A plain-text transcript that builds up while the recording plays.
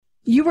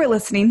You are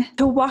listening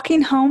to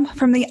Walking Home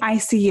from the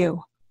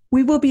ICU.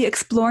 We will be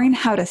exploring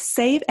how to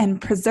save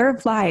and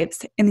preserve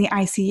lives in the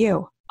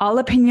ICU. All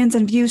opinions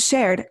and views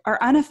shared are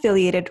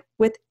unaffiliated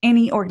with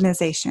any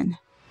organization.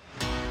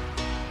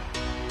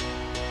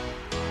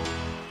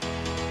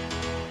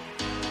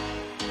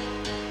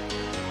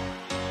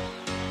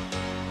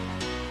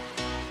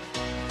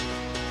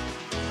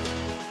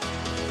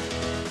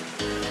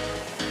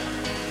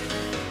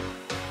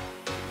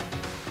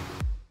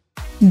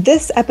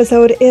 This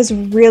episode is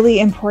really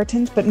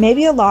important, but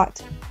maybe a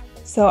lot,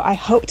 so I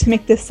hope to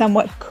make this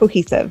somewhat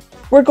cohesive.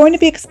 We're going to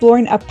be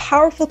exploring a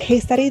powerful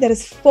case study that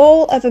is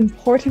full of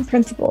important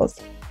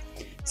principles.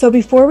 So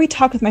before we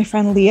talk with my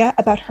friend Leah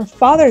about her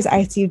father's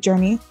ICU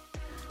journey,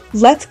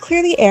 let's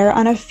clear the air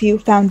on a few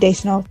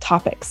foundational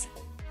topics.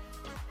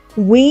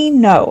 We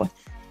know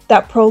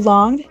that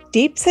prolonged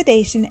deep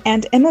sedation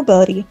and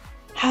immobility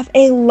have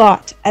a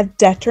lot of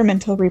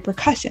detrimental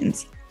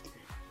repercussions.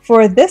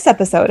 For this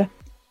episode,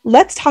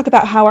 let's talk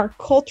about how our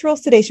cultural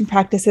sedation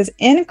practices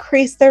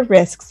increase the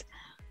risks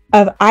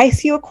of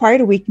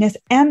ICU-acquired weakness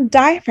and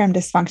diaphragm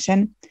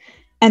dysfunction,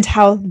 and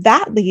how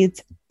that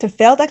leads to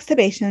failed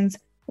extubations,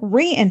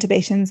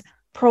 re-intubations,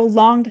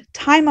 prolonged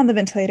time on the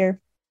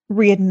ventilator,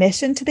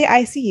 readmission to the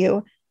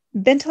ICU,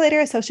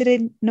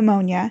 ventilator-associated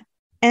pneumonia,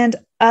 and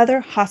other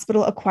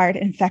hospital-acquired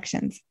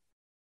infections.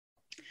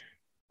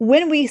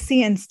 When we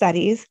see in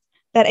studies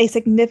that a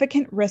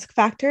significant risk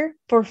factor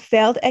for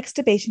failed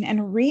extubation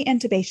and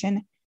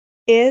re-intubation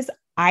is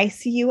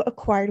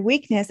ICU-acquired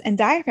weakness and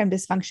diaphragm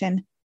dysfunction,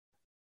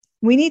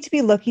 we need to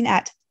be looking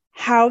at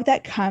how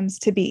that comes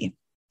to be.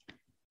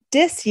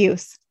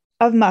 Disuse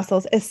of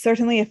muscles is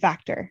certainly a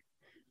factor.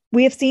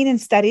 We have seen in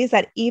studies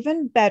that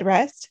even bed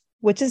rest,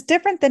 which is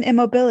different than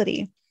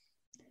immobility,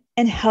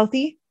 in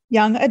healthy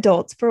young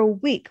adults for a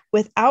week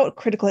without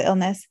critical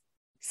illness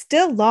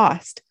still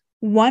lost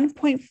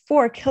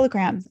 1.4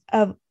 kilograms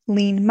of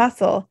lean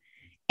muscle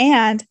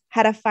and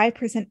had a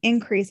 5%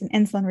 increase in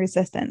insulin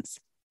resistance.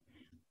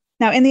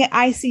 Now, in the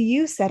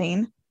ICU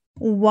setting,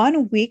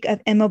 1 week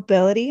of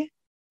immobility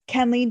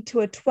can lead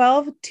to a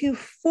 12 to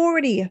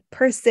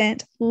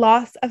 40%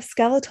 loss of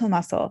skeletal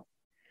muscle.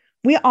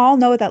 We all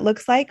know what that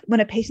looks like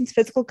when a patient's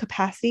physical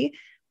capacity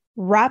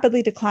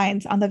rapidly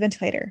declines on the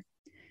ventilator.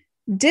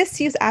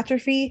 Disuse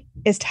atrophy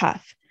is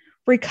tough.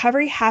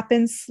 Recovery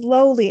happens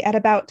slowly at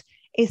about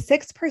a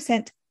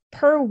 6%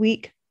 per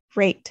week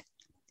rate.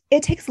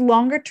 It takes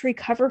longer to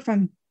recover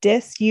from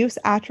disuse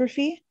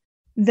atrophy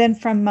than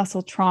from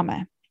muscle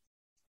trauma.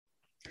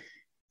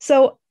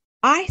 So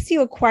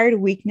ICU-acquired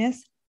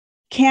weakness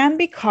can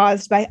be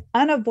caused by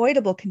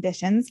unavoidable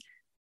conditions,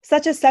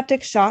 such as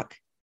septic shock,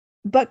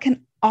 but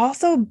can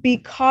also be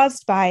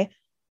caused by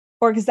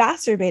or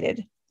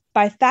exacerbated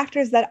by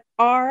factors that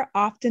are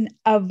often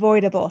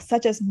avoidable,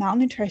 such as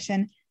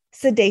malnutrition,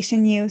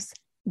 sedation use,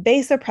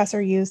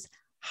 vasopressor use,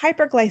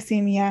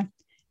 hyperglycemia,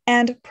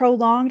 and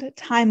prolonged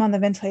time on the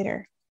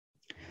ventilator.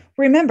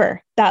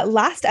 Remember that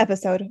last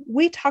episode,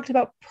 we talked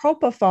about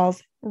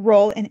propofol's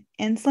role in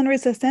insulin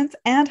resistance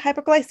and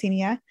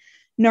hyperglycemia,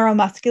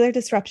 neuromuscular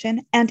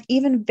disruption, and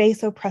even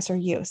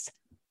vasopressor use.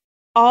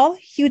 All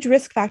huge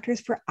risk factors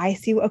for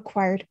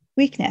ICU-acquired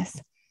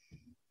weakness.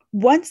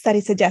 One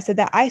study suggested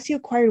that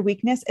ICU-acquired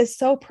weakness is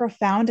so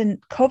profound in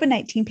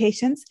COVID-19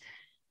 patients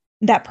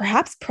that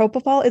perhaps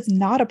propofol is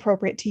not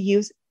appropriate to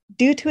use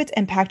due to its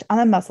impact on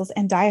the muscles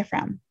and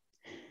diaphragm.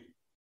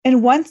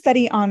 In one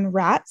study on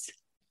rats,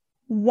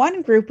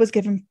 one group was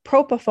given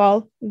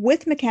propofol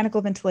with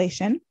mechanical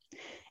ventilation,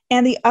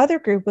 and the other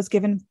group was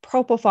given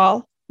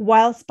propofol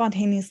while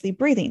spontaneously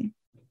breathing.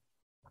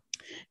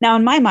 Now,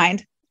 in my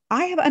mind,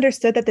 I have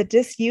understood that the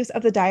disuse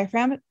of the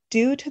diaphragm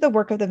due to the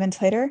work of the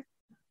ventilator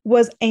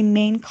was a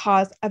main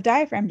cause of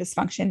diaphragm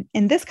dysfunction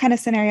in this kind of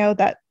scenario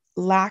that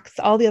lacks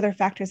all the other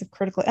factors of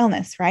critical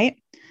illness,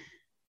 right?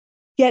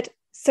 Yet,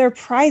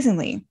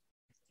 surprisingly,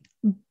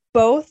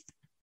 both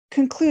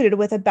concluded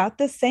with about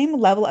the same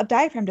level of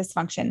diaphragm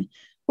dysfunction,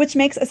 which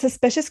makes a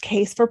suspicious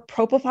case for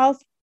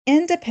propofol's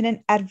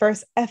independent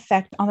adverse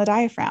effect on the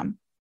diaphragm.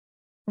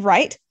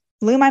 Right?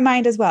 Blew my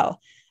mind as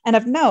well. And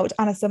of note,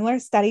 on a similar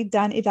study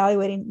done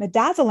evaluating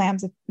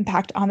midazolam's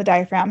impact on the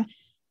diaphragm,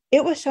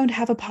 it was shown to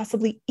have a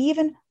possibly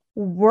even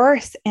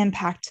worse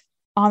impact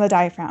on the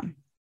diaphragm.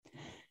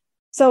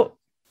 So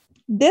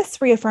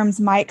this reaffirms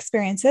my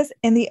experiences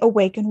in the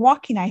Awake and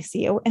Walking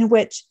ICU, in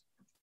which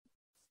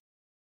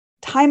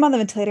time on the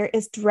ventilator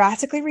is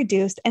drastically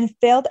reduced and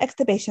failed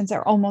extubations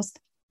are almost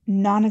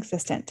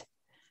non-existent.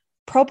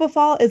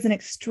 Propofol is an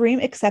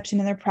extreme exception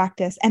in their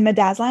practice, and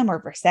midazolam or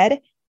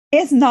Versed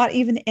is not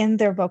even in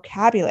their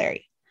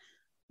vocabulary.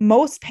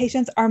 Most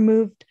patients are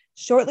moved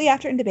shortly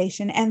after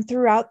intubation and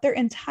throughout their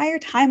entire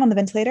time on the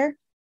ventilator,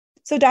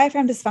 so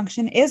diaphragm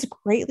dysfunction is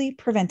greatly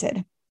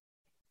prevented.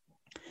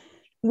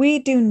 We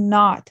do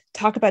not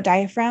talk about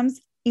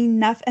diaphragms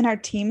enough in our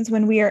teams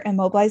when we are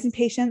immobilizing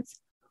patients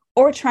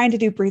or trying to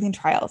do breathing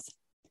trials.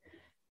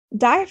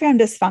 Diaphragm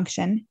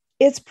dysfunction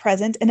is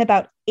present in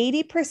about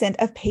 80%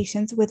 of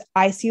patients with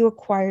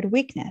ICU-acquired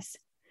weakness.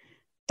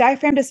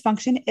 Diaphragm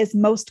dysfunction is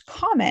most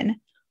common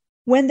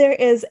when there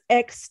is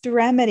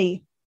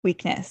extremity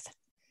weakness.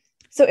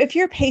 So if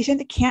your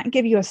patient can't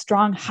give you a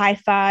strong high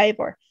five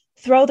or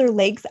throw their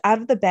legs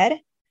out of the bed,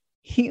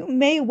 you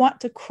may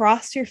want to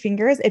cross your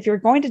fingers if you're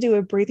going to do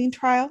a breathing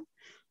trial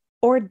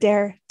or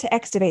dare to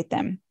extubate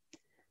them.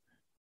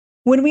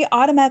 When we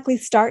automatically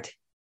start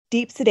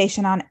deep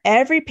sedation on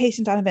every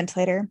patient on a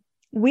ventilator,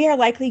 we are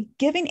likely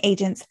giving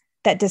agents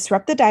that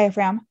disrupt the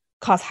diaphragm,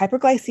 cause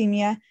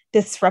hyperglycemia,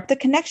 disrupt the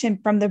connection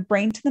from the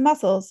brain to the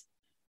muscles,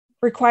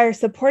 require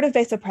supportive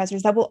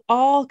vasopressors that will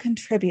all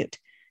contribute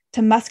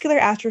to muscular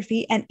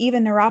atrophy and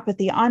even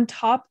neuropathy on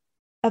top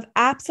of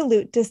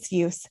absolute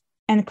disuse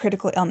and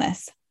critical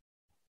illness.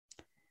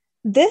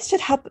 This should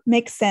help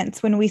make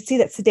sense when we see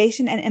that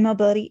sedation and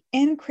immobility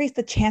increase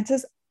the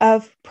chances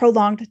of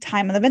prolonged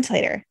time on the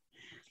ventilator.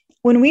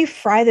 When we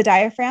fry the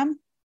diaphragm,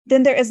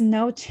 then there is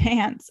no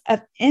chance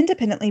of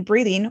independently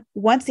breathing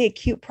once the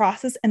acute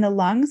process in the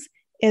lungs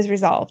is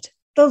resolved.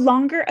 The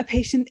longer a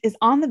patient is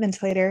on the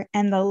ventilator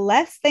and the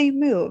less they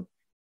move,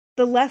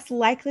 the less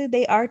likely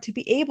they are to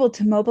be able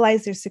to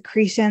mobilize their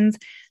secretions.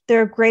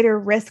 There are greater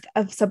risk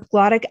of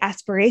subglottic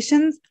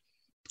aspirations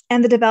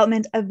and the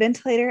development of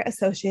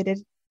ventilator-associated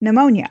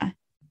pneumonia.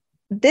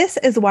 This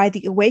is why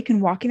the Awake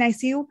and Walking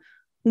ICU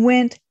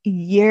went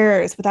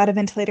years without a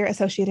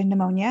ventilator-associated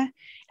pneumonia,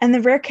 and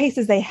the rare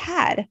cases they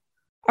had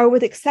are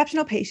with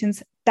exceptional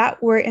patients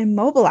that were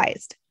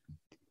immobilized.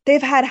 They've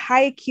had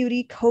high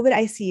acuity COVID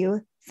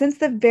ICU since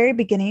the very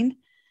beginning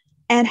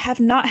and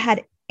have not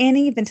had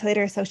any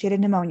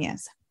ventilator-associated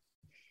pneumonias.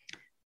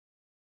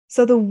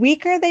 So the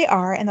weaker they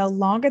are and the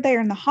longer they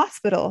are in the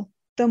hospital,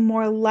 the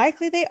more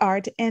likely they are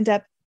to end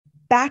up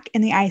back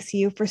in the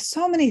ICU for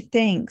so many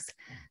things,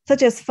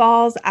 such as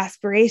falls,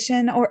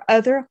 aspiration, or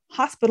other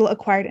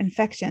hospital-acquired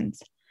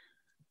infections.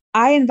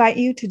 I invite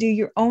you to do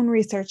your own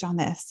research on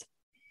this.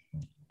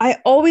 I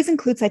always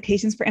include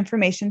citations for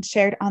information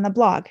shared on the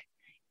blog.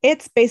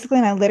 It's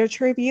basically my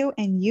literature review,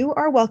 and you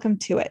are welcome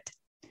to it.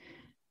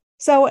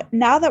 So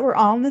now that we're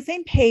all on the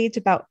same page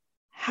about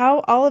how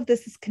all of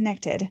this is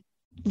connected,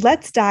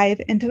 let's dive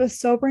into a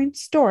sobering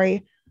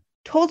story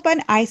told by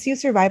an ICU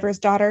survivor's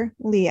daughter,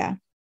 Leah.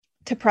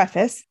 To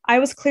preface, I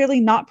was clearly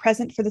not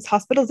present for this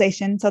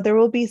hospitalization, so there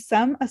will be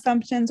some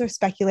assumptions or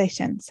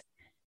speculations.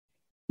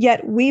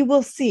 Yet we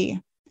will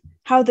see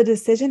how the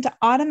decision to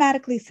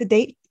automatically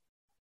sedate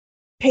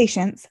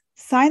patients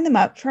sign them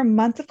up for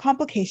months of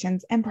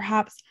complications and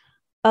perhaps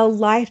a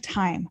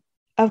lifetime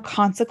of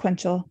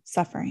consequential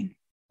suffering.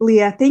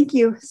 Leah, thank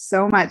you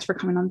so much for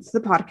coming onto the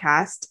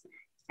podcast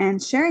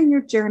and sharing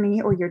your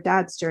journey, or your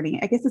dad's journey.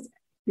 I guess it's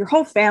your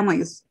whole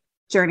family's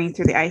journey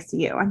through the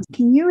ICU. And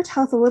can you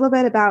tell us a little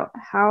bit about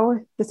how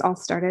this all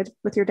started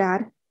with your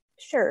dad?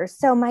 Sure.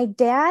 So my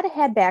dad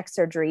had back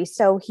surgery.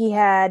 So he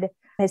had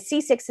his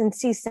C6 and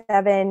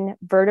C7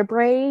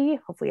 vertebrae,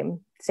 hopefully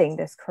I'm saying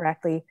this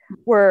correctly,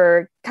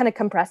 were kind of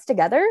compressed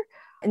together.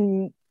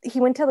 And he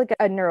went to like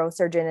a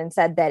neurosurgeon and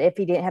said that if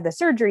he didn't have the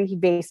surgery,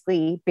 he'd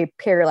basically be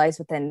paralyzed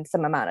within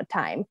some amount of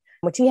time,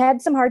 which he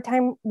had some hard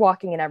time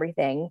walking and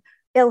everything.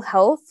 Ill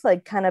health,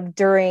 like kind of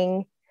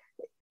during,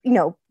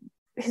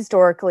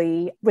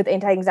 historically with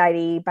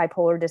anti-anxiety,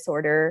 bipolar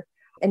disorder,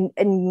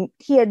 and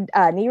he had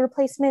a knee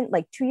replacement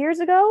like 2 years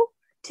ago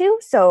too.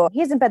 So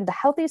he hasn't been the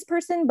healthiest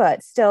person,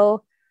 but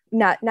still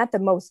not the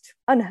most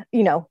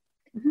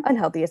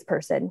unhealthiest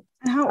person.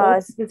 And how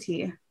old is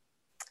he?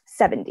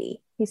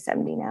 70. He's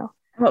 70 now.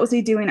 What was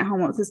he doing at home?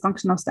 What was his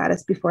functional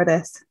status before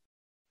this?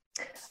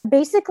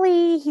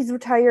 Basically, he's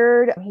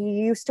retired.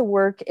 He used to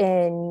work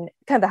in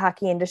kind of the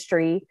hockey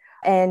industry,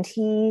 and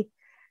he,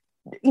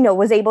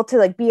 was able to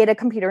like be at a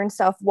computer and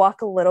stuff,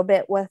 walk a little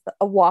bit with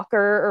a walker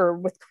or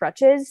with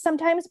crutches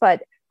sometimes,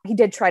 but he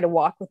did try to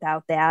walk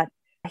without that.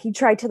 He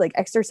tried to like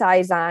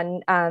exercise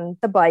on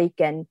the bike,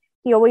 and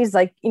he always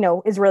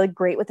is really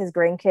great with his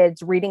grandkids,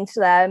 reading to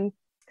them.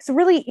 So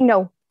really,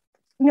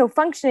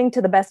 functioning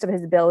to the best of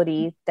his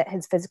ability, that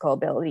his physical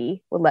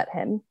ability would let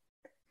him.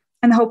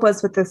 And the hope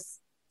was with this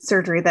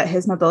surgery that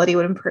his mobility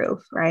would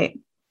improve, right?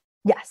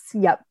 Yes.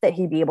 Yep. That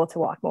he'd be able to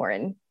walk more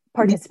and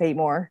participate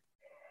more.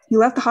 He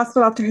left the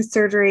hospital after his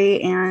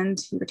surgery and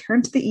he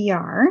returned to the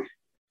ER.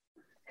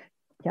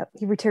 Yep.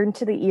 He returned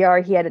to the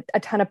ER. He had a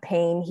ton of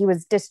pain. He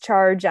was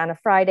discharged on a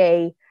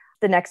Friday.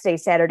 The next day,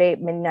 Saturday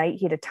at midnight,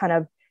 he had a ton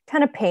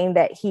of pain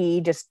that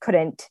he just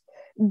couldn't.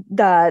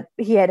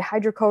 He had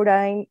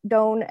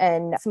hydrocodone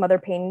and some other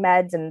pain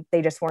meds, and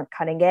they just weren't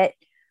cutting it.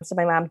 So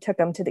my mom took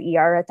him to the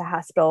ER at the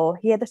hospital.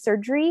 He had the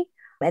surgery,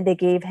 and they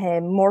gave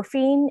him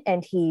morphine,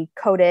 and he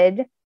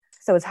coded.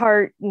 So his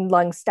heart and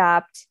lungs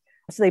stopped.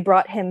 So they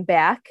brought him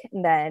back,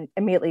 and then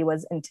immediately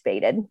was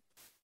intubated.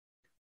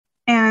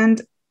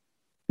 And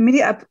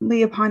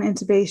immediately upon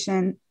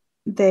intubation,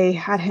 they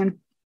had him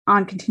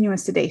on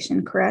continuous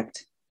sedation,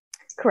 correct?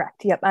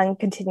 Correct. Yep. On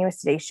continuous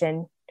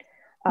sedation.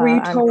 Were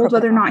you told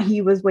whether or not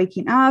he was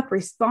waking up,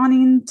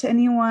 responding to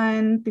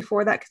anyone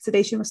before that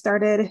sedation was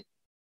started?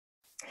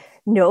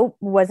 Nope,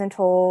 wasn't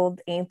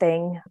told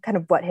anything, kind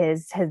of what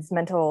his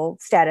mental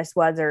status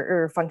was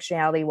or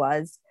functionality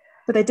was.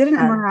 But they did an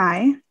Um,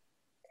 MRI.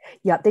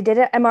 Yep, they did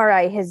an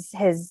MRI.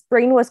 His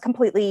brain was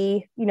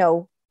completely,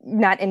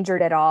 not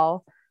injured at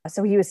all.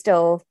 So he was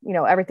still,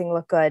 everything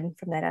looked good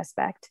from that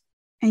aspect.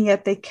 And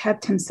yet they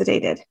kept him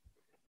sedated.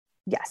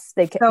 Yes,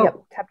 they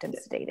So kept him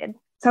sedated.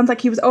 sounds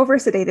like he was over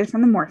sedated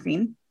from the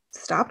morphine,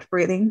 stopped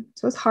breathing,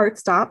 so his heart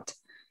stopped,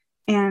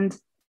 and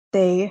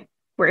they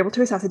were able to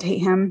resuscitate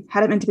him,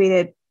 had him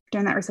intubated.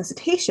 During that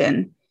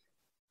resuscitation,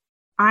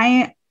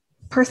 I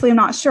personally am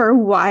not sure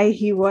why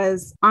he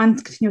was on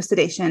continuous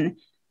sedation.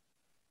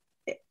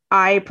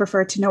 I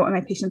prefer to know what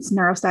my patient's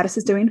neurostatus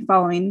is doing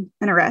following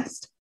an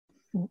arrest.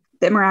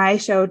 The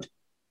MRI showed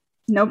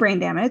no brain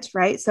damage,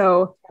 right?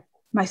 So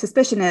my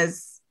suspicion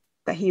is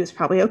that he was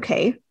probably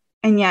okay.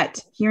 And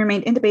yet he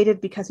remained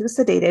intubated because he was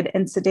sedated,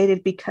 and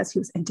sedated because he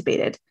was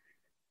intubated,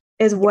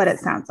 is what it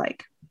sounds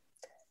like.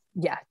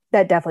 Yeah,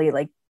 that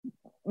definitely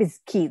is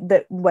key.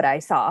 That what I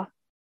saw.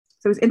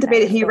 So he was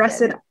intubated. He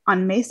arrested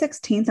on May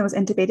 16th and was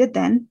intubated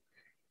then.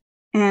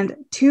 And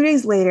 2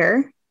 days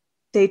later,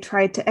 they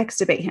tried to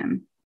extubate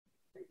him.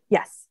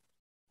 Yes.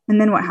 And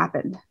then what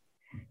happened?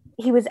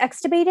 He was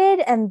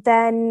extubated, and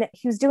then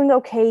he was doing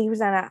okay. He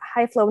was on a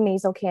high flow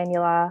nasal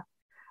cannula.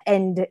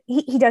 And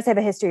he does have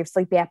a history of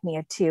sleep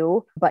apnea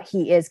too, but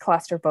he is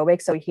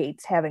claustrophobic, so he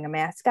hates having a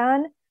mask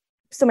on.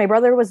 So my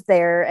brother was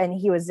there, and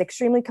he was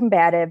extremely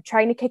combative,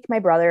 trying to kick my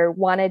brother,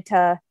 wanted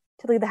to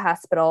leave the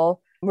hospital,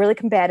 really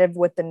combative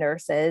with the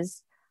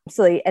nurses.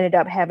 So they ended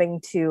up having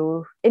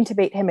to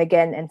intubate him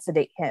again and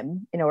sedate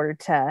him in order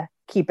to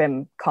keep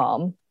him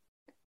calm.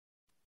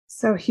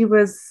 So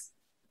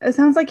it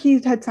sounds like he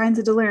had signs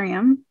of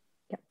delirium.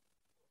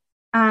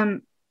 Yeah.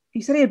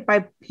 You said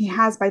he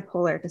has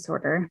bipolar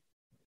disorder.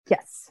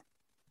 Yes.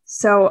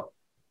 So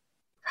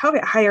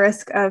probably at high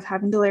risk of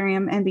having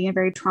delirium and being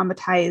very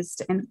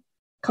traumatized and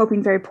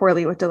coping very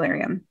poorly with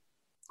delirium.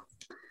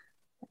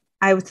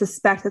 I would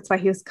suspect that's why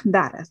he was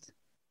combative.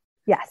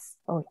 Yes.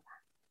 Oh,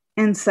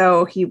 yeah. And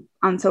so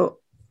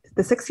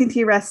the 16th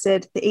he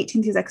arrested, the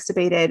 18th he's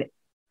extubated.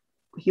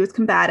 He was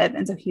combative,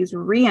 and so he was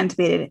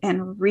re-intubated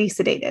and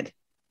re-sedated.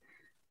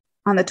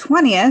 On the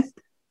 20th,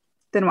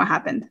 then what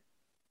happened?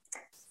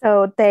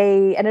 So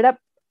they ended up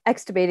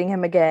extubating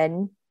him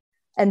again.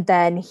 And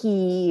then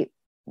he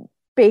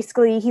lasted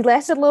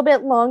a little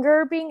bit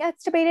longer being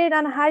extubated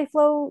on a high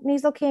flow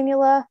nasal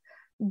cannula.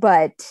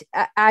 But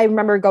I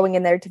remember going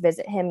in there to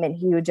visit him, and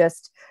he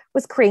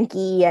was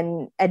cranky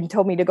and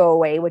told me to go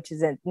away, which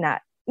isn't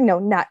not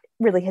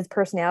really his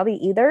personality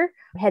either.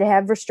 I had to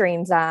have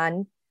restraints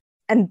on.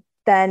 And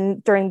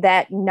then during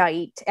that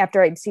night,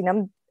 after I'd seen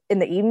him in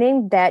the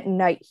evening, that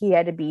night he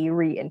had to be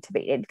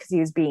re-intubated because he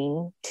was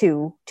being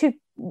too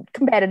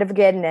combative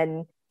again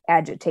and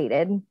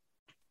agitated.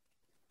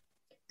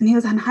 And he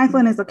was on high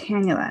flow nasal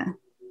cannula.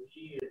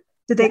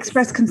 Did they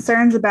express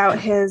concerns about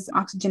his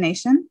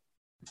oxygenation?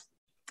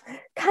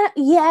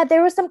 Yeah,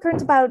 there was some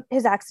concerns about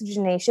his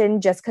oxygenation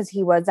just because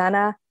he was on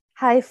a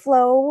high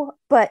flow,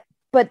 but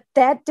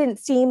that didn't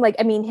seem like,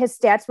 his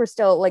stats were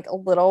still like a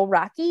little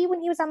rocky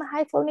when he was on the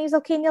high flow nasal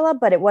cannula,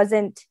 but it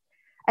wasn't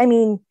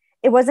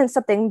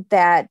something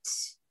that,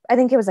 I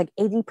think it was like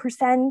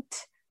 80%,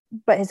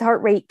 but his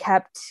heart rate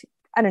kept,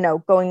 I don't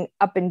know, going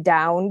up and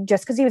down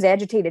just because he was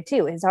agitated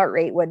too. His heart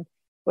rate would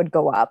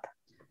go up.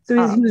 So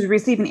he was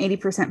receiving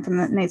 80% from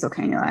the nasal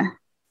cannula?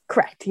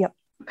 Correct. Yep.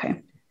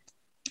 Okay.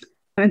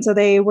 And so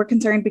they were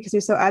concerned because he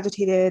was so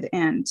agitated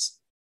and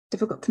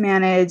difficult to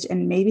manage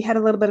and maybe had a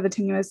little bit of a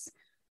tenuous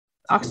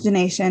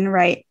oxygenation,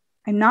 right?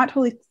 I'm not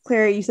totally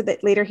clear. You said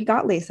that later he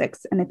got Lasix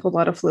and they pulled a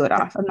lot of fluid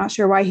off. I'm not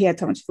sure why he had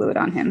so much fluid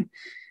on him.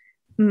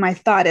 My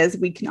thought is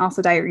we can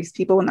also diurese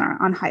people when they're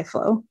on high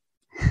flow.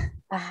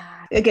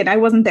 Again, I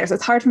wasn't there, so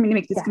it's hard for me to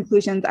make these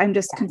conclusions. I'm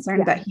just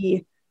concerned that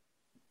he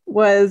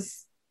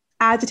was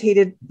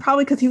agitated,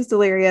 probably because he was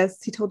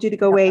delirious. He told you to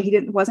go away. He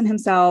wasn't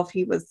himself.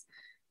 He was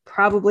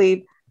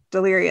probably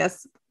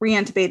delirious,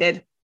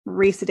 re-intubated,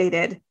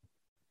 re-sedated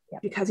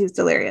because he was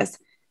delirious.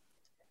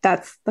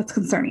 That's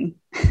concerning.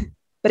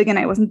 But again,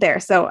 I wasn't there,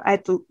 so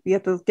we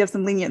have to give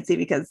some leniency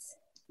because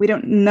we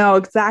don't know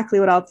exactly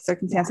what all the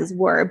circumstances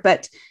were.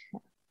 But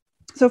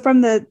so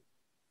from the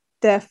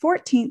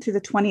 14th through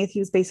the 20th, he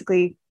was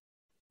basically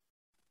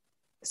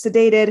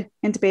sedated,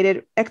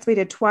 intubated,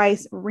 extubated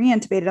twice,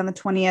 re-intubated on the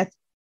 20th.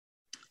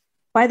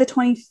 By the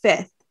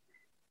 25th,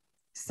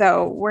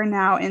 so we're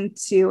now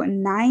into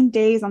 9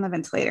 days on the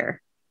ventilator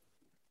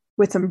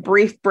with some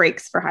brief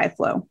breaks for high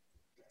flow.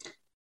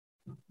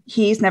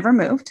 He's never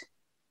moved,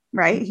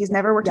 right? He's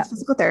never worked with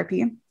physical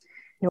therapy,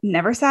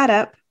 never sat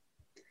up,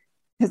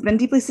 has been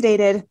deeply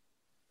sedated,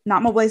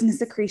 not mobilizing his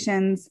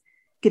secretions,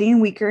 getting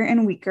weaker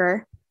and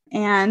weaker.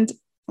 And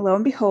lo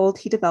and behold,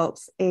 he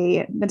develops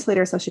a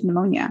ventilator-associated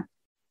pneumonia.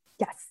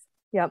 Yes.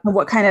 Yep.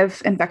 What kind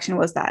of infection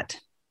was that?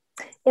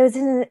 It was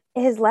in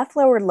his left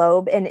lower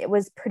lobe, and it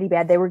was pretty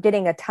bad. They were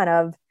getting a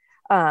ton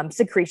of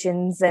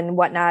secretions and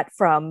whatnot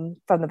from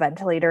the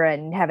ventilator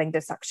and having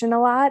to suction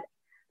a lot.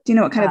 Do you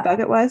know what kind of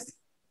bug it was?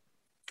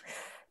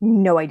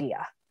 No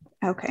idea.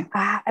 Okay.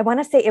 I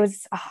want to say it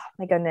was, oh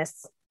my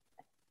goodness.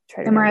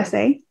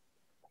 MRSA?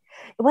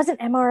 it wasn't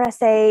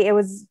MRSA. It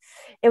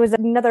was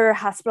another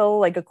hospital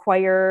like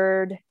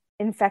acquired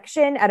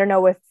infection. I don't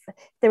know if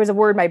there was a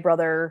word my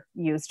brother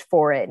used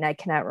for it, and I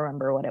cannot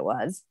remember what it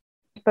was.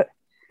 But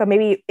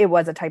maybe it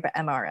was a type of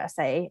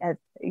MRSA.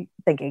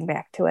 Thinking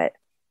back to it.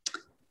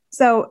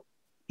 So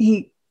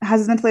he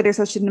has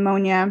ventilator-associated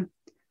pneumonia.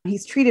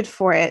 He's treated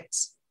for it.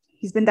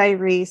 He's been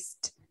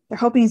diuresed. They're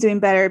hoping he's doing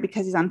better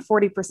because he's on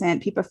 40%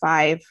 PIPA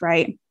 5,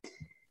 right?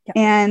 Yep.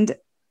 And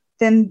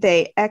then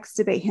they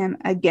extubate him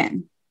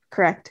again,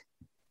 correct?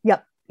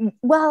 Yep.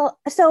 Well,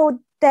 so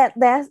that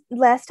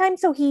last time,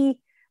 so he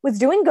was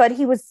doing good.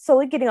 He was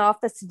slowly getting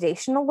off the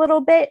sedation a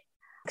little bit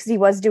because he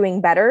was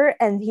doing better.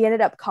 And he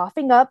ended up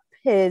coughing up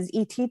his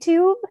ET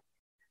tube,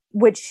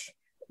 which,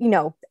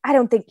 I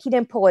don't think he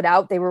didn't pull it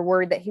out. They were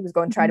worried that he was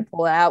going to try to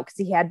pull it out because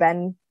he had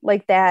been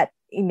like that.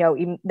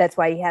 Even that's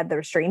why he had the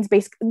restraints.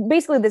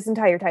 Basically this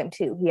entire time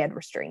too, he had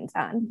restraints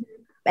on,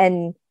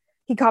 and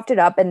he coughed it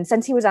up. And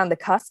since he was on the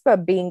cusp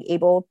of being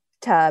able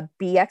to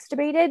be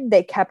extubated,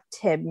 they kept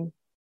him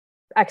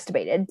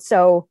extubated.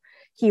 So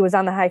he was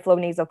on the high flow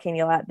nasal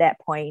cannula at that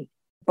point,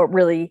 but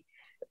really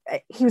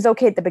he was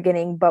okay at the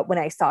beginning. But when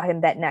I saw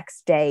him that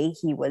next day,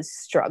 he was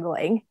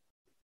struggling.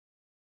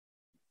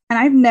 And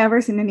I've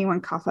never seen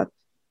anyone cough up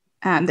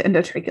the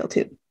endotracheal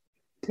tube.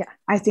 Yeah.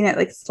 I've seen it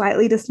like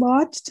slightly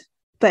dislodged,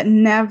 but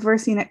never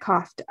seen it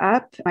coughed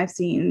up. I've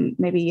seen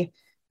maybe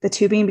the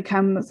tubing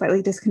become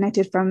slightly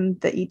disconnected from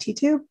the ET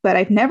tube, but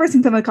I've never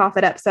seen someone cough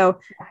it up. So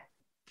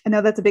I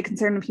know that's a big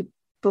concern when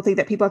people think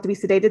that people have to be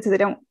sedated so they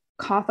don't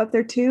cough up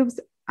their tubes.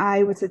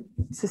 I would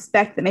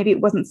suspect that maybe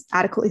it wasn't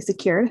adequately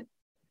secured.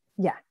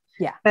 Yeah.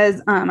 Yeah.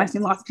 Because I've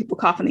seen lots of people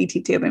cough on the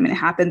ET tube. I mean, it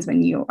happens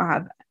when you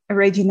have a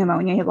raging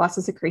pneumonia, you have lots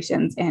of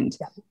secretions, and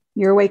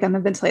you're awake on the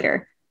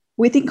ventilator.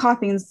 We think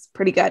coughing is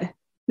pretty good.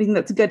 We think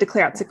that's good to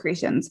clear out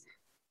secretions.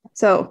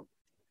 So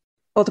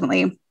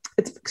ultimately,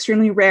 it's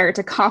extremely rare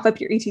to cough up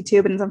your ET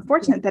tube, and it's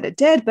unfortunate that it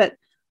did, but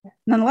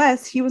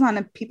nonetheless, he was on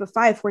a PIPA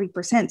 5,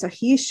 40%, so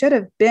he should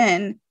have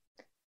been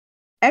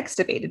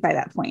extubated by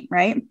that point,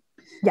 right?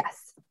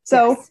 Yes.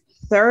 So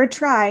third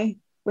try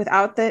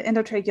without the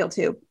endotracheal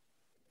tube.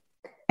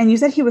 And you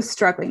said he was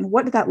struggling.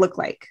 What did that look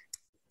like?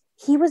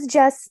 He was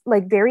just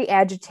like very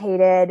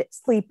agitated,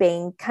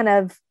 sleeping, kind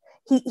of.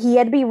 He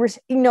had to be,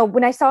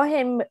 when I saw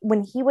him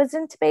when he was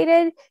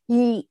intubated,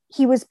 he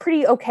was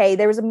pretty okay.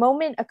 There was a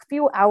moment, a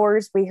few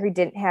hours where he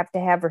didn't have to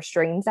have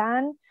restraints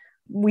on.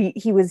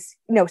 He was,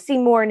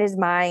 seemed more in his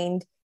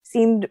mind,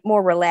 seemed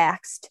more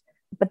relaxed.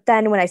 But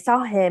then when I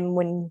saw him,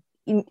 when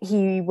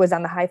he was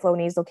on the high flow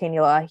nasal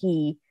cannula,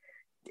 he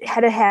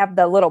had to have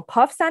the little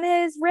puffs on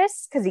his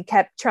wrists because he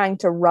kept trying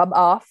to rub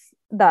off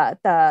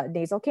the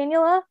nasal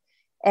cannula,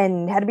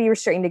 and had to be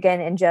restrained again,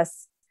 and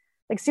just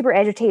like super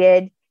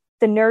agitated.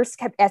 The nurse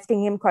kept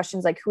asking him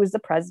questions like, who is the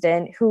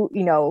president? Who,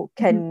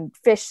 can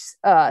fish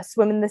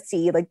swim in the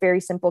sea? Like very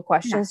simple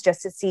questions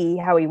just to see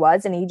how he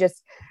was. And he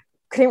just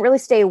couldn't really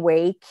stay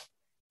awake.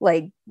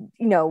 Like,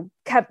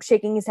 kept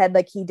shaking his head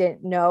like he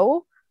didn't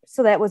know.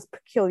 So that was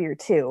peculiar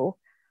too.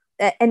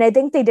 And I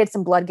think they did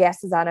some blood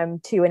gases on him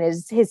too. And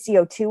his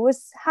CO2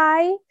 was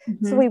high.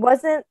 So he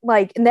wasn't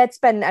like, and that's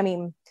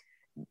been,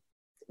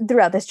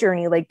 throughout this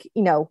journey, like,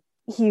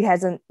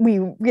 we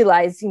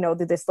realized,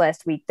 through this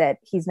last week that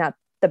he's not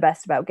the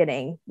best about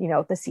getting,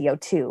 the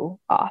CO2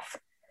 off.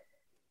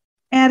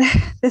 And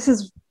this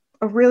is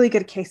a really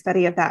good case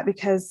study of that,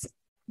 because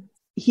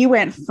he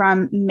went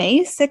from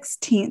May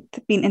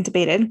 16th being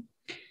intubated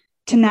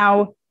to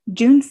now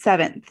June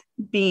 7th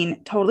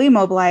being totally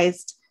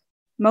immobilized,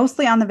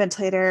 mostly on the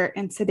ventilator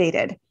and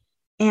sedated.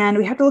 And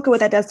we have to look at what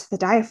that does to the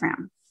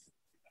diaphragm.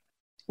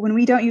 When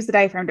we don't use the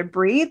diaphragm to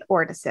breathe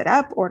or to sit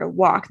up or to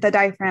walk, the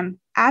diaphragm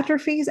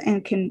atrophies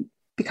and can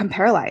become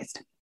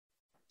paralyzed.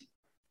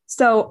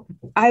 So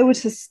I would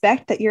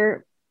suspect that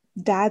your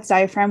dad's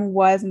diaphragm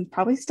was, and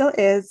probably still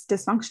is,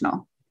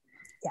 dysfunctional.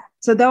 Yeah.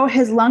 So though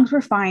his lungs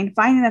were fine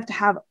enough to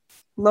have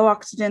low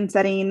oxygen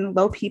setting,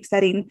 low PEEP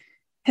setting,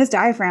 his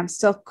diaphragm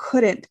still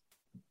couldn't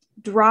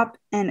drop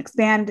and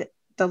expand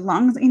the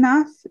lungs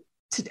enough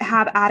to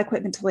have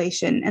adequate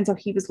ventilation. And so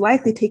he was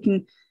likely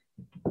taking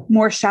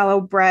more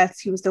shallow breaths.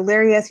 He was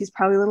delirious. He's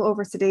probably a little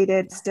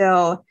oversedated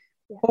still.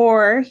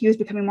 Or he was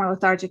becoming more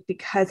lethargic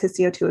because his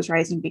CO2 was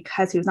rising,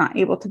 because he was not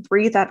able to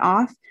breathe that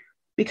off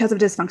because of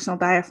dysfunctional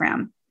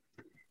diaphragm.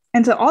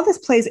 And so all this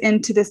plays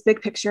into this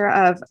big picture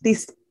of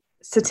these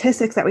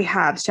statistics that we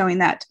have showing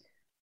that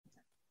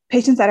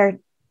patients that are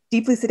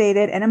deeply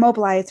sedated and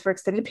immobilized for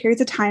extended periods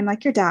of time,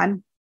 like your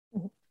dad,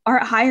 are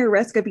at higher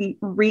risk of being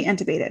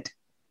re-intubated.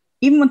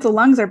 Even once the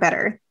lungs are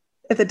better,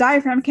 if the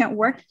diaphragm can't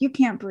work, you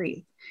can't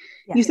breathe.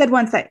 Yeah. You said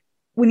once that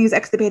when he was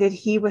extubated,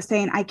 he was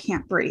saying, I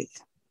can't breathe.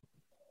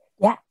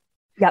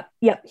 Yep.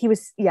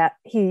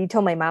 He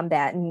told my mom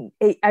that. And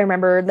I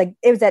remember like,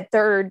 it was that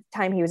third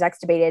time he was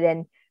extubated,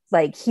 and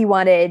like, he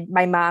wanted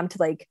my mom to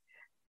like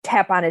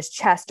tap on his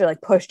chest or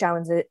like push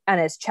down on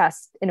his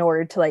chest in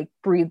order to like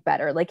breathe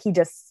better. Like he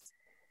just,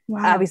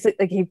 obviously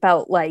like he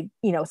felt like,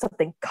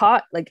 something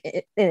caught like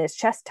in his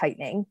chest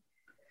tightening.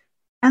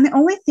 And the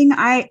only thing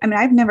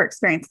I've never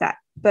experienced that.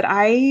 but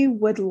I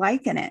would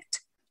liken it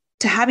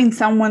to having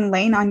someone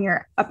laying on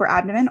your upper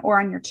abdomen or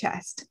on your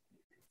chest,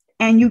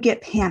 and you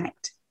get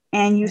panicked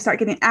and you start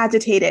getting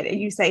agitated, and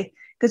you say,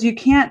 because you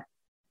can't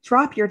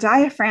drop your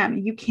diaphragm,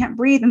 you can't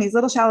breathe in these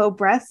little shallow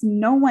breaths.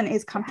 No one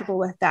is comfortable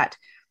with that.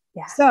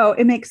 Yeah. So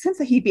it makes sense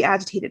that he'd be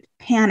agitated,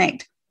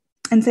 panicked,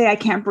 and say, I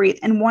can't breathe,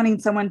 and wanting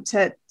someone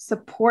to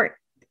support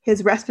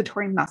his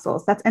respiratory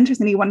muscles. That's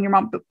interesting. He wanted your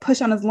mom to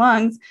push on his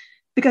lungs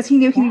because he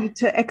knew he needed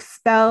to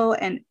expel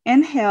and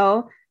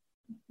inhale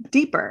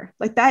deeper.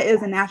 Like that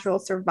is a natural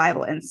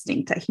survival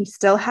instinct that he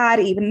still had,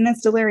 even in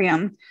his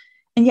delirium.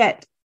 And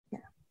yet,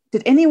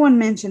 did anyone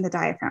mention the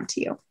diaphragm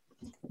to you?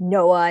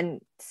 No one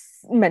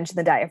mentioned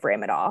the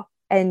diaphragm at all.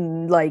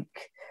 And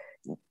like,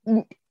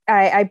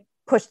 I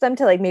pushed them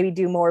to like maybe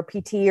do more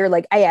PT, or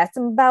like I asked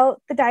them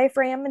about the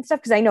diaphragm and stuff,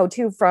 because I know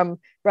too from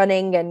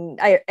running, and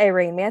I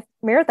ran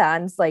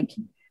marathons, like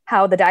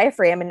how the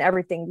diaphragm and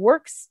everything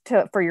works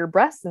for your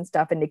breaths and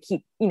stuff, and to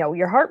keep, you know,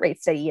 your heart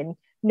rate steady. And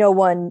no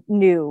one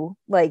knew,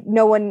 like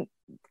no one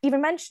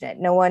even mentioned it.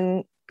 No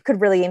one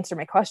could really answer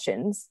my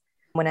questions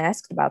when I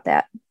asked about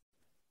that.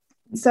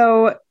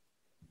 So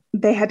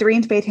they had to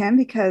reintubate him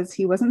because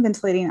he wasn't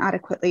ventilating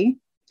adequately.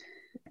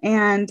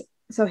 And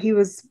so he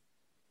was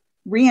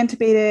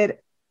reintubated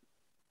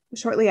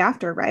shortly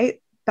after,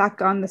 right?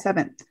 Back on the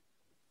 7th.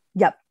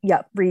 Yep.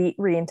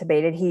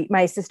 Reintubated.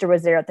 My sister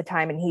was there at the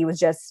time, and he was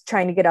just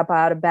trying to get up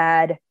out of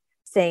bed,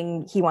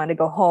 saying he wanted to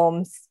go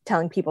home,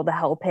 telling people to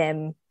help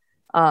him.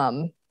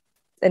 And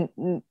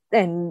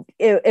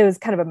it was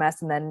kind of a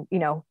mess. And then, you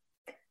know,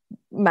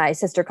 my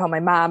sister called my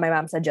mom. My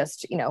mom said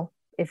just, you know,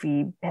 if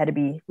he had to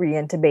be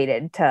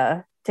reintubated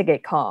to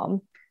get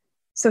calm.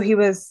 So he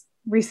was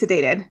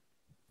resedated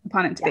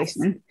upon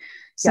intubation. Yes.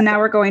 So yep. Now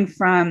we're going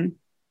from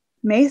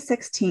May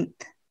 16th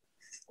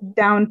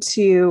down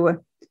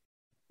to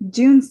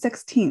June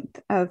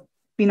 16th of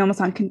being almost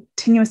on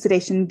continuous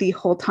sedation the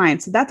whole time.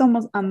 So that's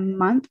almost a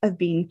month of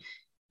being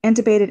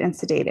intubated and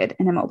sedated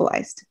and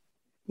immobilized.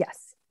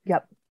 Yes.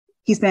 Yep.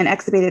 He's been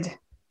extubated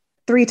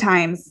 3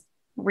 times,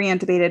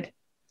 reintubated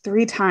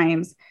 3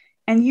 times.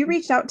 And you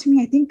reached out to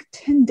me, I think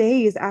 10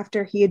 days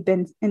after he had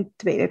been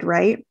intubated,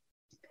 right?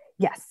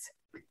 Yes.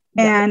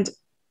 And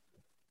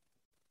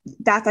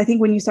that's, I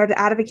think, when you started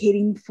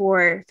advocating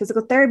for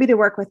physical therapy to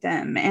work with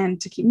him and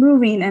to keep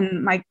moving.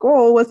 And my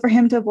goal was for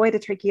him to avoid a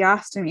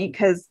tracheostomy,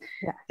 because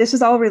this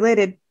was all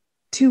related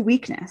to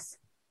weakness.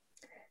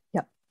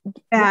 Yep.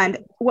 And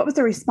what was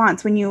the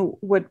response when you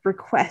would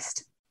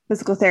request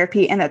physical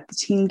therapy and that the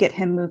team get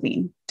him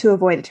moving to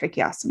avoid a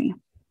tracheostomy?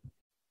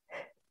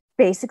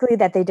 Basically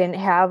that they didn't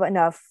have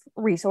enough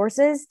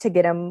resources to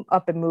get him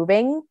up and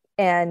moving,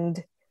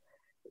 and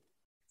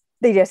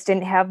they just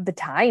didn't have the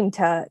time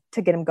to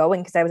get him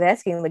going. Because I was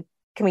asking, like,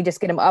 can we just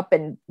get him up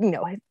and, you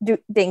know,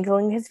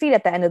 dangling his feet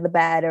at the end of the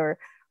bed, or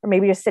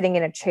maybe just sitting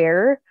in a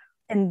chair?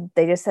 And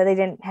they just said they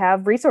didn't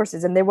have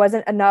resources, and there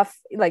wasn't enough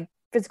like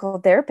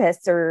physical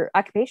therapists or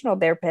occupational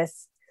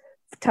therapists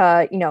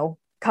to, you know,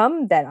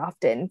 come that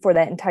often for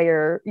that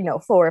entire, you know,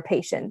 floor of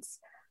patients.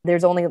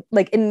 There's only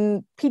like,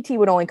 in PT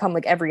would only come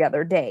like every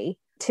other day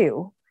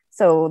too.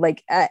 So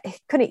like I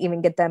couldn't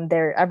even get them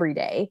there every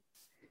day.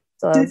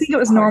 So do you think it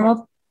was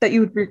normal that you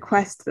would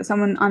request that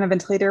someone on a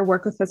ventilator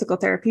work with physical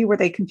therapy? Were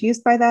they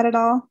confused by that at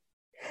all?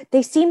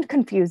 They seemed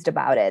confused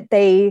about it.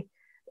 They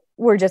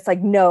were just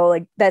like, no,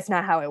 like that's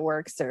not how it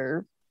works,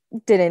 or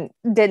didn't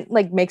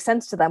like make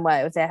sense to them when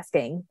I was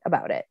asking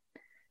about it.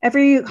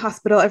 Every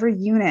hospital, every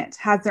unit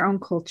has their own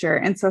culture.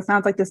 And so it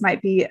sounds like this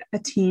might be a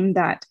team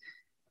that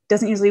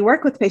doesn't usually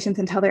work with patients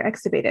until they're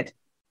extubated.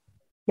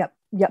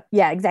 Yep.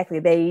 Yeah, exactly.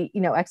 They,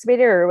 you know,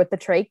 extubated or with the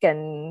trach,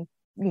 and,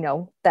 you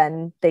know,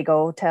 then they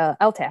go to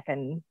LTAC.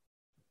 And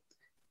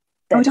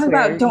we talk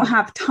about don't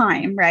have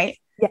time, right?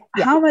 Yeah.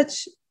 How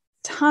much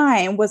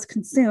time was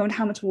consumed?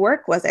 How much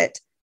work was it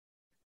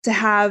to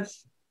have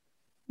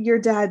your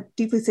dad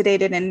deeply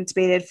sedated and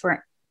intubated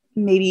for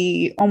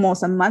maybe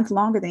almost a month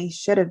longer than he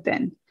should have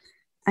been?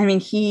 I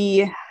mean,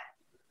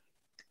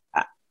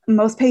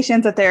 most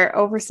patients that they're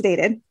over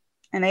sedated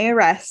and they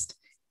arrest,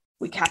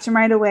 we catch them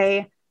right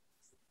away.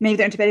 Maybe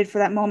they're intubated for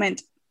that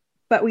moment,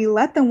 but we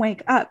let them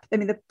wake up. I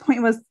mean, the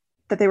point was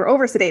that they were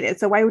over sedated.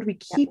 So why would we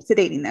keep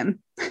sedating them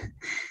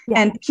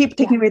and keep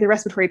taking away the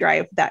respiratory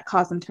drive that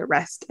caused them to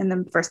arrest in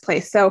the first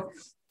place? So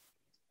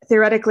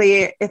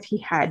theoretically, if he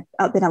had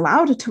been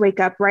allowed to wake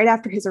up right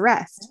after his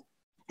arrest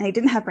and he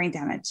didn't have brain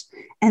damage,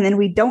 and then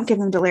we don't give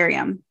him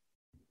delirium,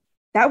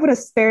 that would have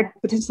spared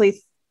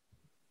potentially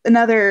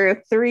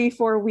another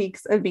 3-4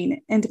 weeks of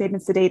being intubated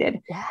and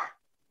sedated. Yeah.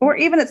 Or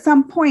even at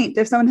some point,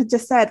 if someone had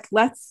just said,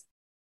 let's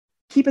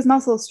keep his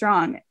muscles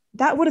strong,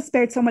 that would have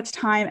spared so much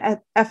time,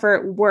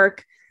 effort,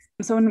 work.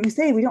 So when we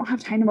say we don't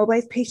have time to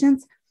mobilize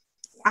patients,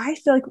 I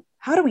feel like,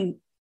 how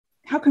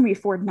can we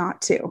afford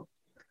not to?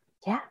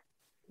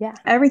 Yeah.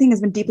 Everything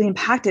has been deeply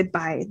impacted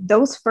by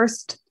those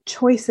first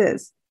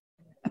choices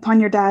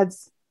upon your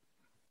dad's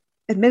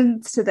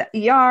admittance to the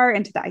ER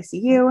and to the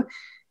ICU.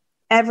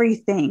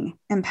 Everything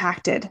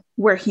impacted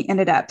where he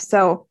ended up.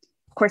 So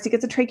of course he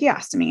gets a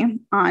tracheostomy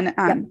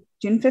on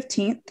June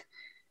 15th.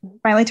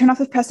 finally turned off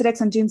his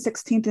Precedex on June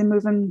 16th and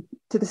moved him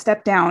to the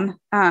step down.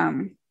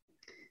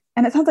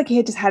 And it sounds like he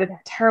had just had a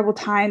terrible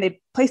time. They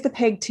placed the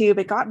peg tube,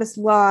 it got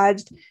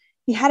dislodged.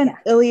 He had an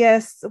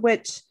ileus,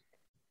 which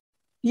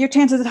your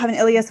chances of having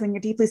ileus when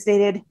you're deeply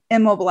sedated,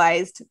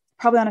 immobilized,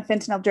 probably on a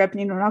fentanyl drip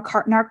and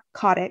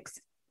narcotics,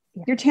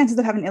 your chances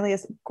of having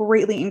ileus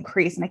greatly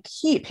increase. And I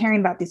keep hearing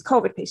about these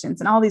COVID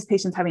patients and all these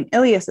patients having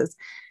ileuses.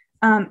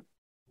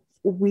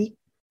 We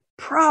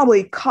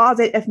probably cause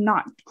it, if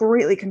not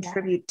greatly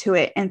contribute to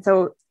it. And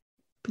so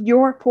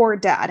your poor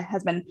dad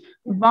has been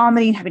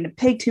vomiting, having a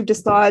peg tube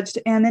dislodged,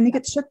 and then he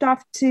gets shipped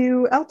off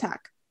to LTAC.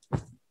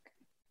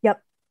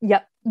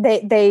 Yep.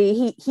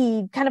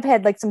 He kind of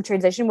had like some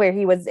transition where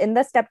he was in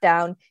the step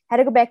down, had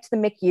to go back to the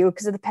MICU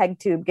because of the peg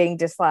tube getting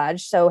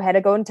dislodged. So had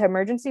to go into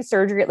emergency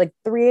surgery at like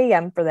 3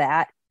 a.m. for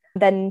that.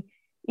 Then,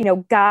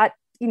 got,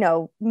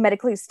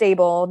 medically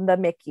stable in the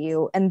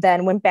MICU, and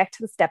then went back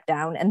to the step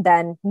down. And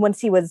then once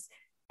he was,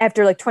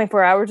 after like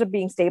 24 hours of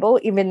being stable,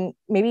 even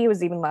maybe it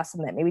was even less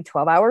than that, maybe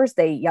 12 hours,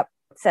 they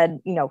said,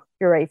 you're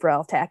ready for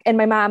LTAC. And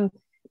my mom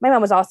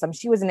was awesome.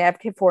 She was an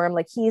advocate for him.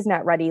 Like, he's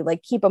not ready,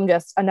 like keep him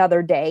just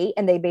another day.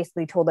 And they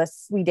basically told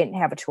us we didn't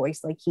have a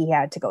choice. Like, he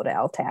had to go to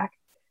LTAC.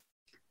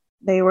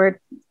 They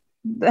were,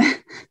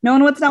 no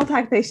one wants an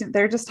LTAC patient.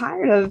 They're just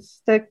tired of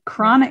the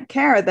chronic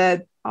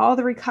care, all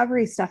the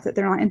recovery stuff that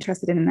they're not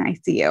interested in the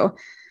ICU.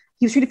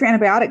 He was treated for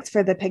antibiotics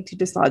for the peg tube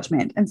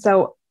dislodgement. And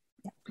so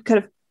we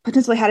could have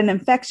potentially had an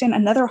infection,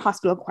 another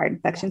hospital-acquired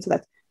infection. So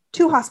that's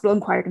 2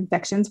 hospital-acquired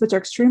infections, which are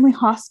extremely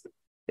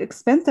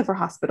expensive for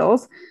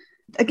hospitals.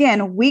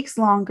 Again, weeks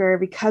longer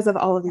because of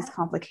all of these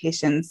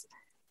complications.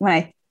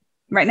 Right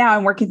now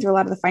I'm working through a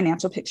lot of the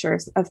financial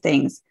pictures of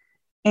things.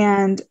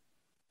 And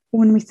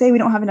when we say we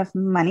don't have enough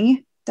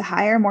money to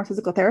hire more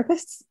physical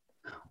therapists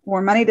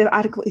or money to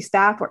adequately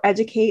staff or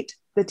educate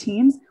the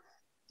teams,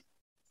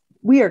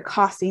 we are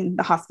costing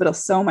the hospital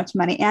so much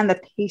money and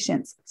the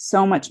patients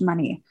so much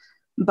money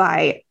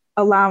by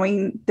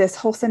allowing this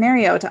whole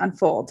scenario to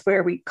unfold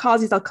where we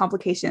cause these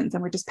complications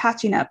and we're just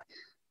patching up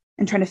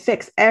and trying to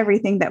fix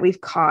everything that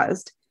we've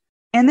caused.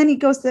 And then he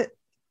goes to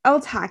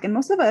LTAC, and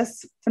most of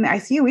us from the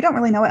ICU, we don't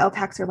really know what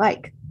LTACs are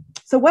like.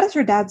 So what has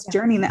your dad's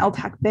journey in the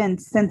LTAC been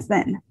since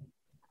then?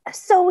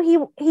 So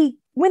he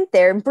went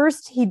there, and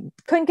first he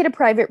couldn't get a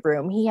private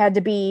room. He had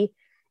to be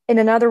in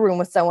another room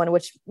with someone,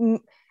 which I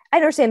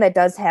understand that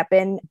does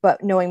happen,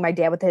 but knowing my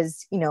dad with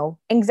his,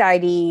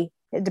 anxiety,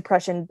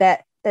 depression,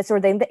 that sort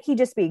of thing, that he'd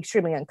just be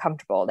extremely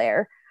uncomfortable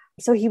there.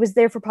 So he was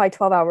there for probably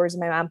 12 hours.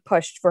 And my mom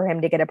pushed for him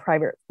to get a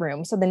private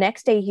room. So the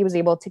next day he was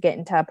able to get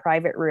into a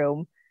private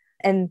room.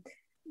 And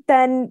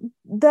then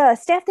the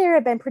staff there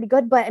have been pretty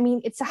good, but I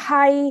mean, it's a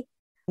high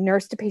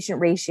nurse to patient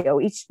ratio.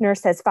 Each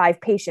nurse has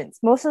 5 patients.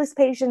 Most of these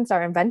patients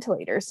are on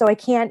ventilators. So I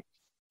can't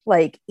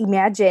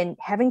imagine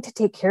having to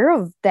take care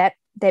of that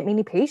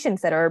many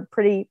patients that are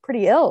pretty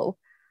ill.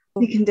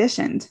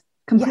 Deconditioned,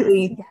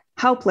 completely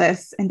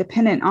helpless and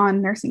dependent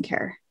on nursing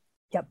care.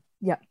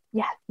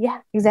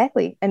 Yeah,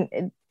 exactly.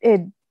 And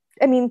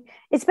I mean,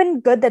 it's been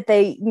good that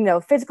they,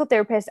 physical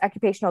therapists,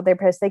 occupational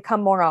therapists, they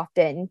come more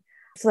often.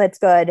 So that's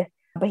good.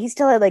 But he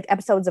still had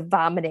episodes of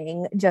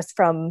vomiting just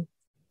from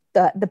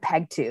the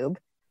peg tube.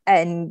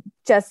 And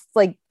just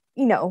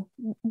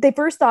they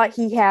first thought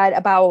he had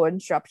a bowel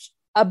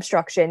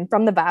obstruction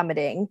from the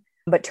vomiting,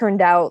 but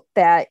turned out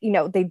that,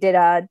 they did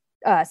a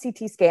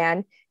CT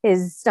scan,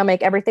 his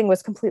stomach, everything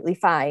was completely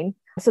fine.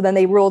 So then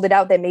they ruled it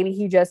out that maybe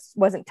he just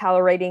wasn't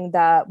tolerating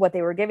what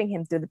they were giving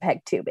him through the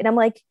peg tube. And I'm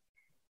like,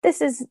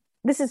 this is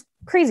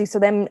crazy. So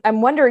then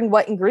I'm wondering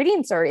what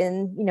ingredients are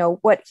in,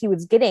 what he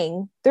was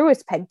getting through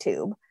his peg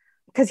tube,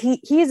 because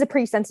he is a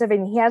pretty sensitive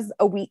and he has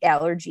a wheat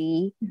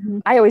allergy. Mm-hmm.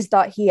 I always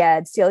thought he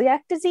had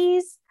celiac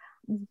disease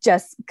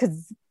just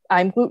because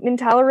I'm gluten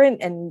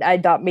intolerant. And I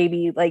thought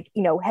maybe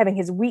having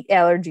his wheat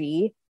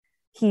allergy,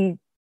 he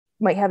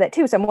might have that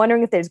too. So I'm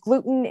wondering if there's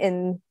gluten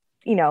in,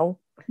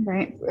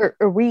 right,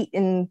 or wheat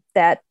in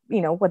that,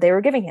 what they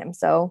were giving him.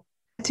 So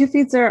tube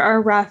feeds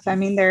are rough. I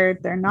mean, they're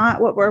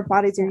not what our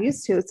bodies are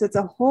used to. So it's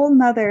a whole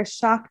nother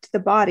shock to the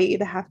body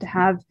to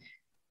have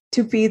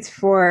tube feeds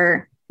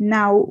for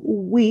now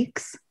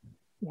weeks,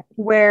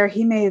 where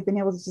he may have been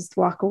able to just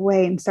walk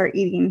away and start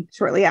eating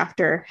shortly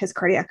after his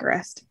cardiac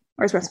arrest,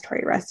 or his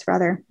respiratory arrest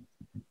rather.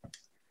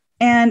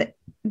 And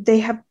they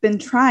have been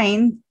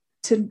trying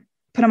to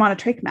put him on a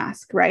trach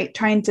mask, right?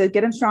 Trying to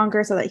get him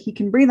stronger so that he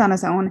can breathe on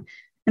his own.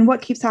 And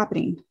what keeps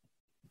happening?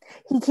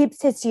 His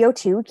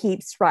CO2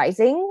 keeps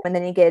rising, and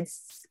then he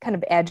gets kind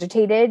of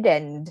agitated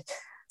and,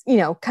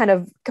 kind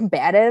of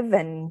combative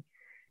and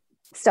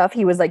stuff.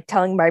 He was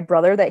telling my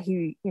brother that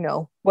he,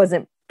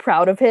 wasn't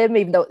proud of him,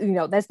 even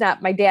though, that's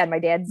not my dad. My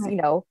dad's,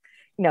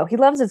 right. He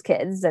loves his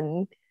kids.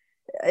 And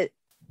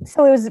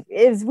so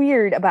it was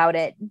weird about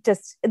it,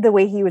 just the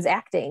way he was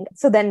acting.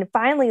 So then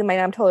finally my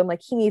mom told him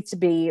he needs to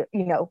be,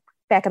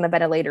 back on the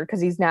ventilator because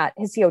his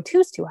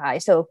CO2 is too high.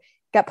 So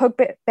got put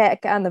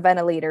back on the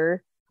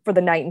ventilator for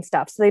the night and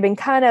stuff. So they've been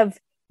kind of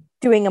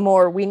doing a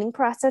more weaning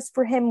process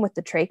for him with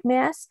the trach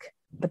mask.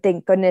 But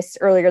thank goodness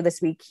earlier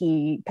this week,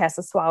 he passed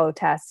a swallow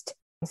test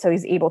So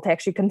he's able to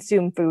actually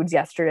consume foods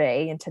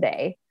yesterday and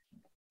today.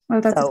 Oh,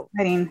 that's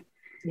exciting.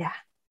 Yeah.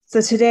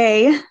 So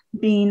today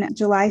being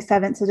July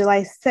 7th, so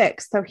July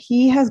 6th. So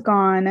he has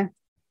gone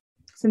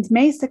since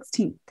May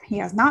 16th. He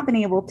has not been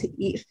able to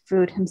eat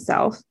food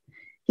himself.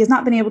 He has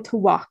not been able to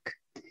walk.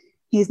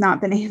 He's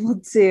not been able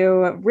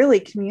to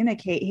really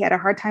communicate. He had a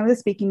hard time with the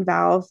speaking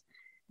valve.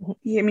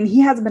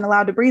 He hasn't been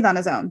allowed to breathe on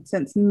his own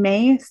since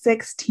May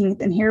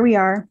 16th. And here we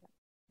are,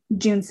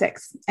 June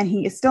 6th. And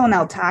he is still in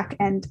LTAC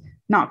and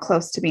not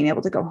close to being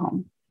able to go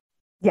home.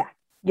 Yeah.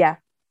 Yeah.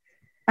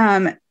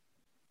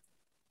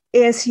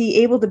 Is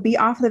he able to be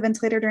off the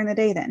ventilator during the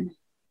day then?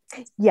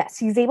 Yes,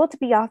 he's able to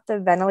be off the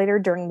ventilator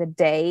during the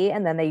day,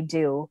 and then they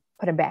do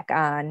put him back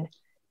on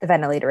the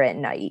ventilator at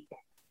night.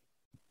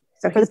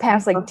 So for the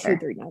past like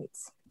 2-3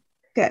 nights.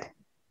 Good.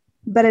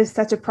 But it's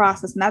such a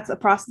process, and that's a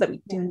process that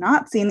we do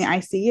not see in the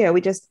ICU.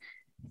 We just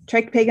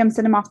peg him,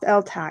 send him off to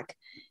LTAC.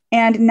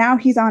 And now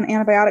he's on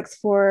antibiotics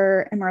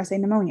for MRSA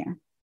pneumonia.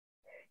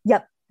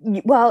 Yep.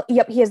 Well,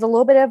 yep. He has a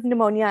little bit of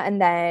pneumonia, and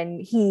then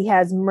he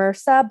has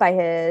MRSA by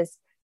his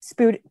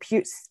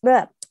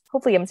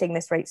hopefully I'm saying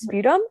this right,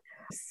 sputum.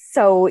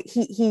 So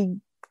he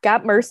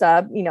got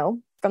MRSA,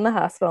 from the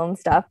hospital and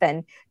stuff.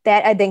 And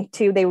that, I think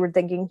too, they were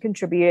thinking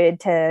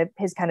contributed to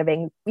his kind of,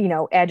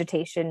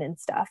 agitation and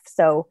stuff.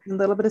 So a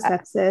little bit of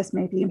sepsis,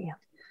 maybe.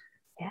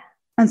 Yeah.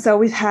 And so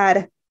we've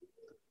had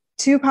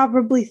 2,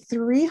 probably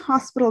 3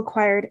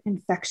 hospital-acquired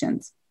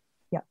infections.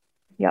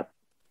 Yep.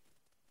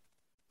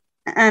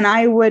 And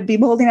I would be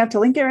bold enough to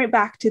link it right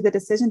back to the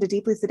decision to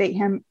deeply sedate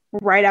him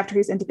right after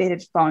he's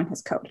intubated following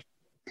his code.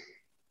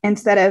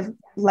 Instead of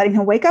letting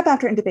him wake up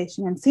after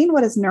intubation and seeing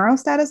what his neuro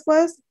status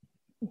was,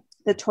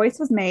 the choice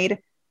was made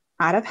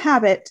out of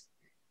habit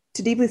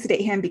to deeply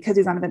sedate him because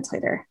he's on a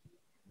ventilator,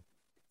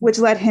 which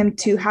led him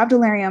to have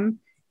delirium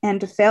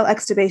and to fail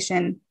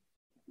extubation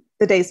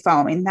the days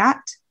following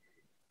that,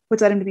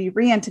 which led him to be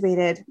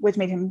re-intubated, which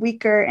made him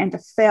weaker and to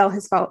fail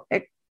his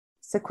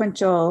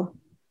sequential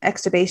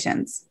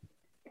extubations.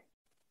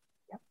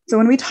 So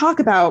when we talk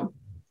about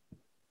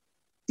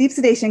deep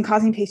sedation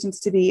causing patients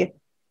to be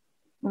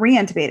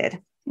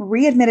re-intubated,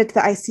 readmitted to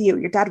the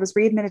ICU, your dad was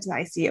readmitted to the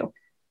ICU,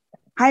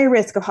 high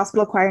risk of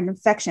hospital-acquired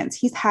infections,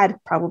 he's had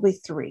probably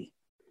 3.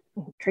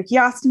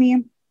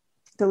 Tracheostomy,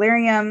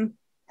 delirium,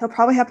 he'll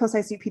probably have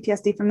post-ICU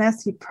PTSD from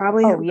this. He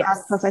probably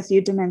has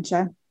post-ICU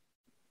dementia.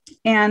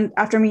 And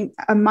after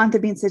a month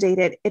of being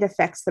sedated, it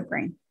affects the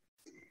brain.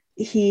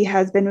 He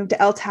has been moved to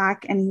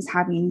LTAC and he's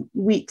having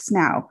weeks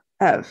now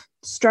of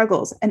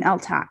struggles in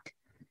LTAC.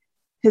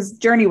 His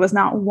journey was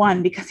not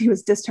one because he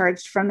was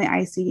discharged from the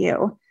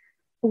ICU.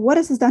 What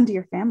has this done to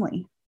your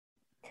family?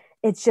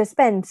 It's just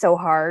been so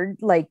hard,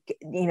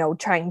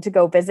 trying to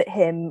go visit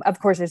him. Of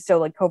course, there's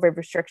still COVID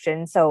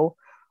restrictions. So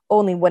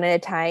only one at a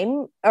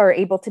time are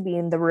able to be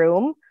in the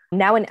room.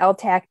 Now in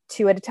LTAC,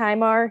 2 at a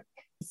time are.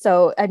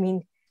 So,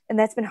 and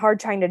that's been hard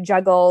trying to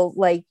juggle,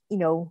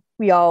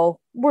 we all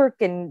work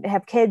and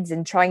have kids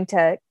and trying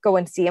to go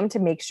and see him to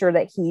make sure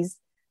that he's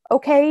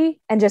okay.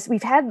 And just, we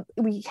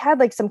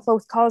had some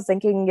close calls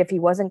thinking if he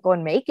wasn't going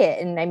to make it.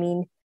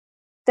 And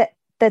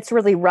that's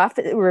really rough.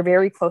 We're a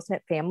very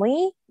close-knit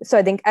family. So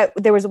I think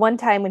there was one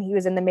time when he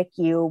was in the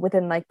MICU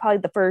within probably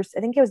the first,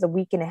 I think it was a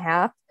week and a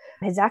half,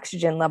 his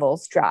oxygen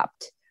levels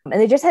dropped. And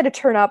they just had to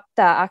turn up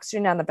the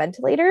oxygen on the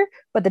ventilator.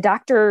 But the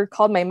doctor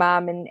called my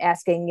mom and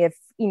asking if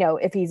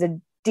he's a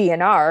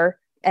DNR.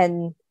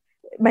 And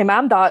my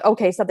mom thought,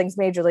 okay, something's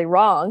majorly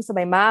wrong. So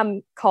my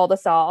mom called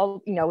us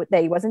all,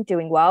 that he wasn't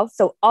doing well.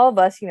 So all of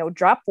us,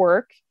 drop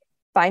work,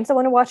 find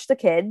someone to watch the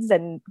kids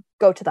and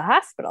go to the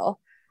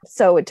hospital.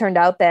 So it turned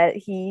out that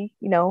he,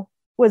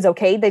 was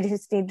okay. They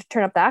just need to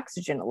turn up the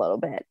oxygen a little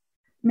bit.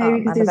 Maybe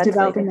because he was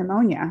developing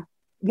pneumonia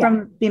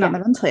from being on the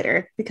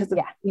ventilator because of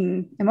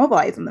being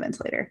immobilized on the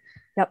ventilator.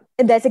 Yep.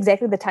 And that's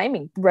exactly the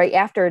timing. Right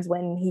after is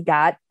when he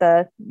got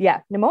the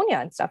pneumonia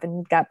and stuff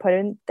and got put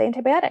in the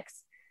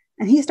antibiotics.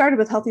 And he started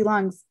with healthy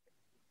lungs.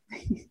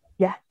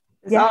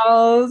 It's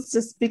all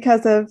just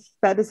because of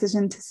that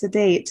decision to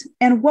sedate.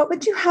 And what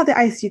would you have the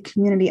ICU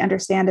community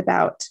understand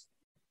about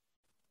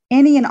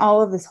any and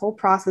all of this whole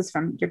process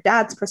from your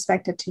dad's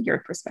perspective to your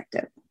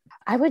perspective?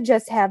 I would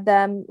just have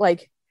them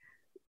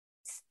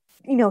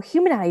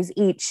humanize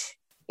each,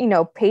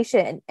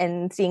 patient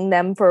and seeing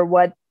them for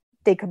what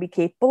they could be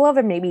capable of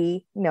and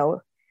maybe,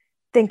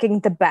 thinking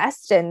the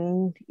best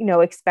and,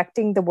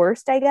 expecting the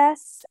worst, I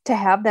guess, to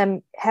have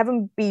them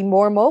be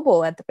more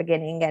mobile at the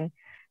beginning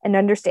and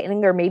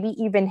understanding, or maybe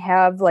even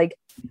have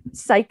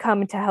psych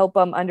come to help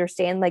them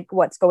understand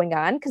what's going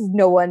on. Cause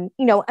no one,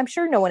 I'm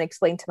sure no one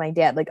explained to my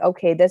dad,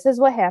 okay, this is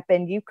what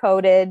happened. You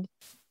coded,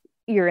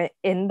 you're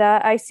in the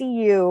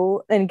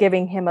ICU, and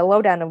giving him a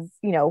lowdown of,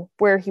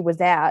 where he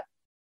was at.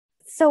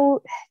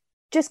 So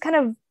just kind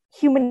of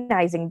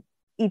humanizing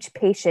each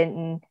patient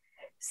and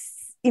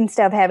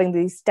instead of having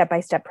these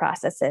step-by-step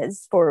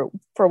processes for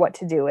what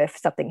to do if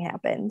something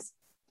happens.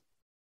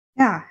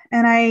 Yeah.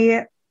 And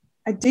I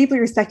deeply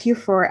respect you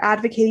for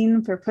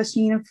advocating, for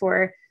pushing,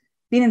 for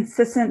being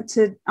insistent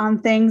on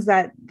things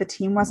that the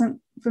team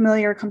wasn't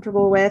familiar or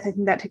comfortable with. I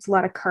think that takes a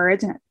lot of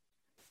courage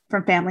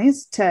from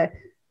families to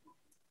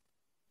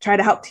try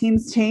to help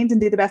teams change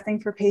and do the best thing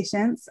for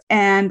patients.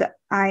 And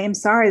I am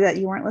sorry that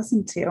you weren't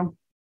listened to.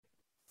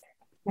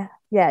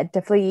 Yeah,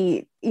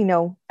 definitely.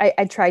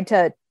 I tried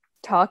to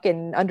talk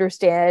and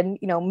understand,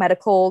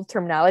 medical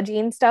terminology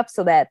and stuff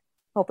so that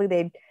hopefully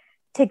they'd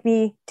take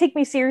me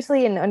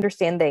seriously and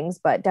understand things,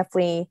 but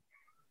definitely,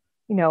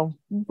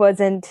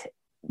 wasn't,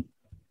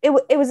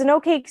 it was an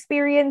okay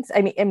experience.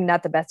 I mean,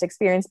 not the best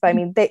experience, but I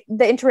mean,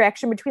 the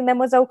interaction between them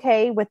was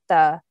okay with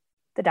the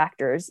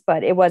doctors,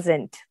 but it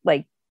wasn't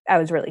like I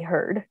was really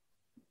heard.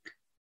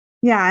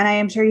 Yeah. And I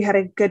am sure you had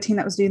a good team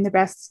that was doing the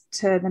best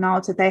to the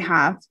knowledge that they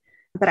have.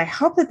 But I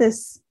hope that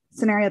this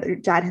scenario that your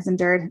dad has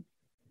endured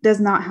does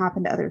not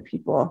happen to other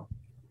people.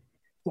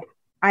 Yeah.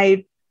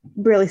 I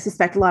really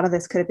suspect a lot of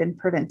this could have been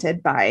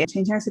prevented by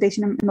changing our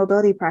sedation and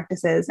mobility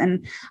practices.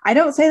 And I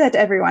don't say that to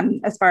everyone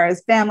as far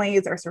as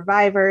families or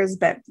survivors,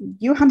 but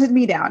you hunted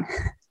me down.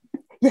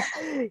 Yeah.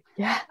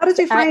 Yeah. How did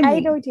you find me? I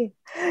know you.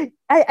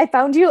 I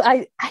found you.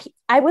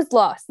 I was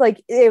lost.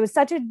 Like, it was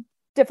such a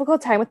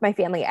difficult time with my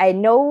family. I had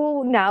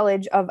no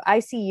knowledge of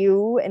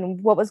ICU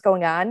and what was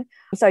going on.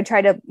 So I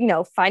tried to,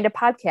 find a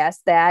podcast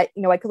that,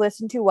 I could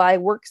listen to while I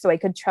work so I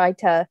could try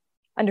to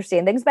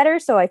understand things better.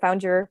 So I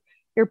found your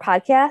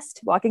podcast,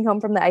 Walking Home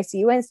from the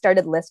ICU, and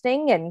started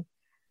listening and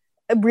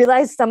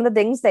realized some of the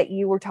things that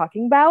you were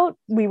talking about,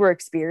 we were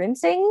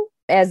experiencing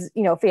as,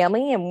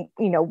 family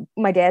and,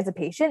 my dad's a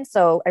patient.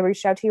 So I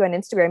reached out to you on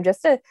Instagram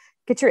just to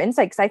get your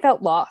insight because I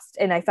felt lost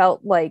and I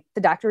felt like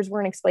the doctors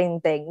weren't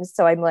explaining things.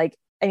 So I'm like,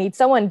 I need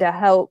someone to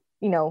help,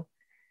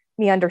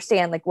 me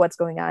understand like what's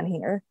going on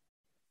here.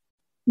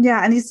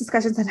 Yeah. And these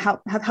discussions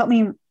have helped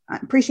me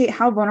appreciate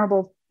how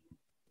vulnerable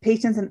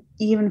patients and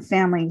even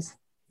families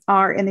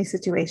are in these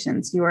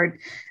situations. You are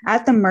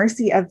at the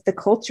mercy of the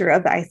culture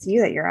of the ICU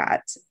that you're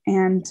at,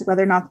 and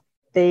whether or not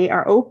they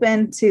are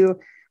open to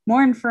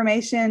more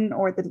information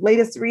or the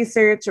latest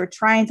research or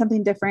trying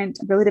something different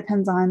really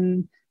depends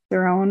on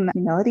their own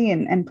humility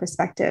and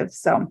perspective.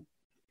 So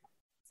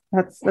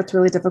that's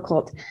really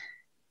difficult.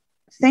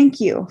 Thank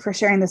you for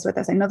sharing this with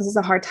us. I know this is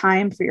a hard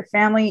time for your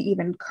family,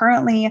 even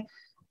currently.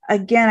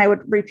 Again, I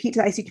would repeat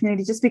to the ICU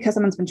community, just because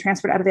someone's been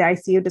transferred out of the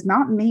ICU does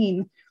not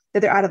mean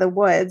that they're out of the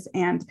woods,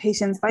 and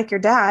patients like your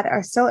dad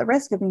are still at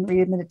risk of being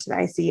readmitted to the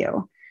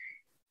ICU.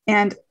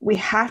 And we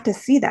have to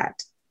see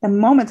that the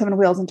moment someone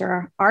wheels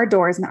into our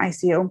doors in the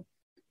ICU,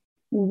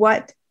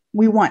 what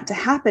we want to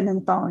happen in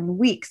the following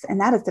weeks. And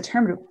that is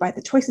determined by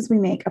the choices we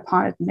make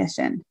upon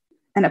admission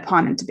and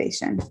upon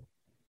intubation.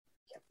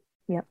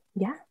 Yep.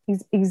 Yeah,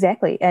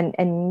 exactly.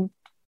 And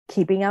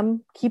keeping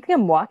them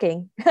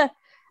walking.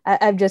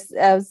 I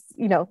was,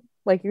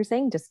 like you're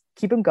saying, just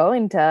keep them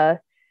going to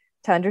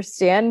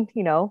understand,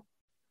 kind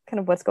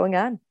of what's going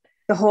on.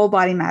 The whole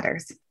body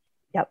matters.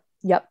 Yep.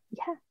 Yeah,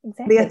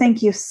 exactly. Leah,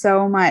 thank you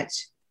so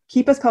much.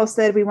 Keep us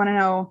posted. We want to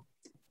know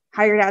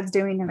how your dad's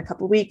doing in a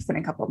couple of weeks and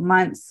a couple of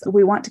months.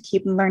 We want to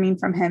keep learning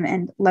from him,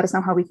 and let us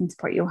know how we can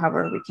support you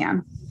however we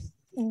can.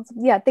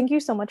 Yeah. Thank you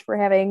so much for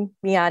having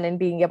me on and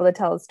being able to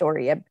tell a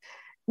story. I've,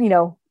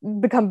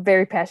 become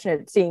very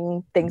passionate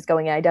seeing things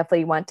going on. I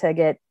definitely want to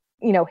get,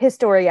 his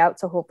story out.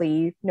 So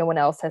hopefully no one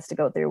else has to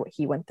go through what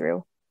he went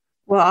through.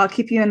 Well, I'll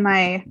keep you in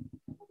my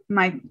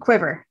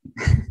quiver.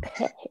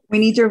 We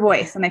need your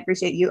voice, and I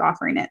appreciate you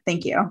offering it.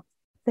 Thank you.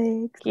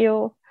 Thank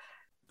you.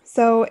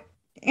 So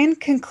in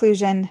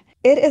conclusion,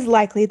 it is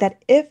likely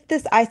that if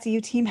this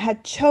ICU team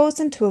had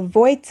chosen to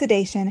avoid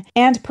sedation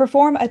and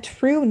perform a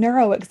true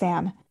neuro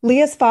exam,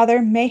 Leah's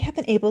father may have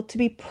been able to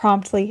be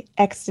promptly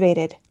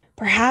extubated.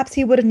 Perhaps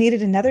he would have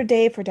needed another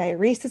day for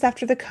diuresis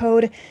after the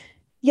code,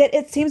 yet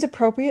it seems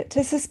appropriate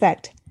to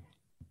suspect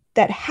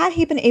that had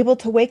he been able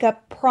to wake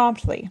up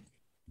promptly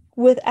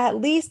with at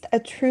least a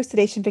true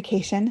sedation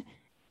vacation,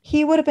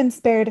 he would have been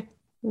spared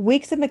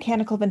weeks of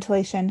mechanical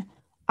ventilation,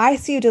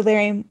 ICU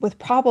delirium with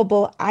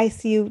probable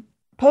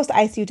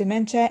post-ICU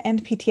dementia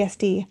and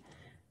PTSD,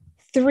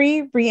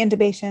 3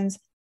 re-intubations,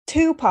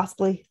 2,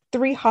 possibly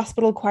 3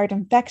 hospital-acquired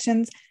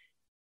infections,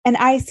 an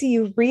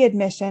ICU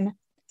readmission,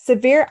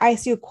 severe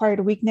ICU-acquired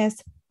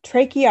weakness,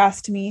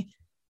 tracheostomy,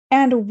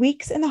 and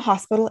weeks in the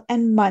hospital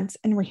and months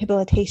in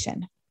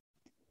rehabilitation.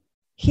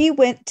 He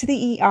went to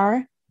the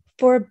ER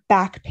for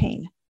back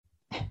pain.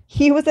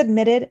 He was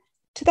admitted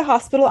to the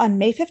hospital on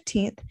May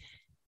 15th.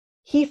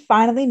 He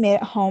finally made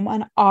it home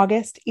on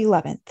August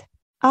 11th.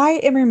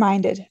 I am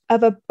reminded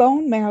of a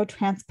bone marrow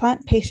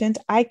transplant patient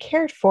I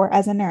cared for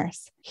as a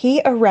nurse.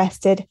 He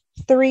arrested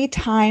 3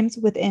 times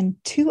within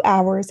 2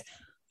 hours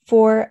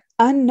for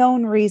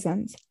unknown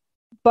reasons,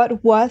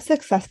 but was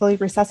successfully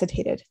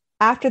resuscitated.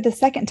 After the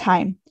second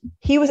time,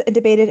 he was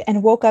intubated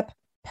and woke up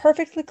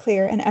perfectly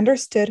clear and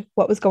understood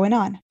what was going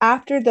on.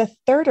 After the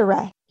 3rd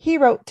arrest, he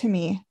wrote to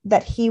me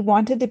that he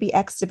wanted to be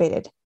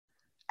extubated.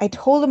 I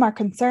told him our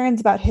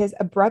concerns about his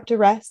abrupt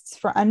arrests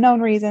for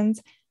unknown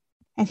reasons,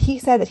 and he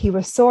said that he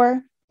was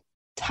sore,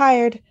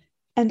 tired,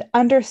 and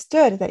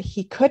understood that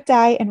he could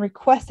die, and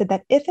requested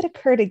that if it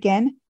occurred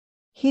again,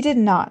 He did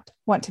not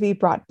want to be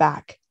brought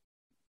back.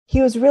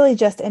 He was really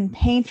just in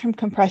pain from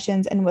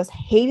compressions and was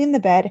hating the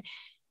bed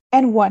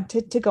and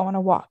wanted to go on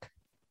a walk.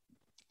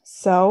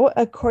 So,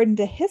 according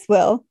to his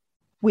will,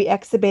 we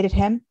extubated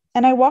him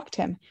and I walked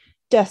him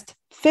just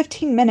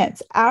 15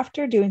 minutes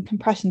after doing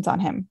compressions on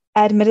him.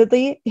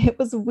 Admittedly, it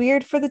was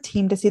weird for the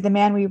team to see the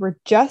man we were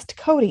just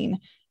coding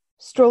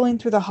strolling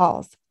through the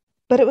halls,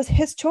 but it was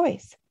his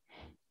choice.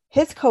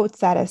 His code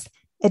status,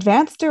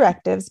 advanced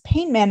directives,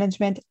 pain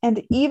management,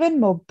 and even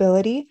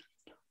mobility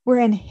were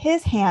in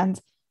his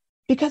hands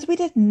because we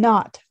did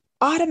not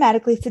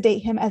automatically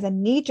sedate him as a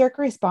knee-jerk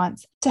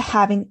response to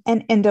having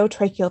an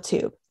endotracheal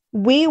tube.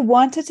 We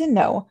wanted to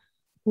know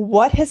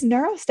what his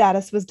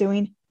neurostatus was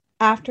doing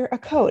after a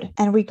code,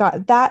 and we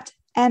got that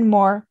and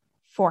more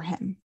for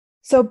him.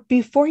 So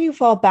before you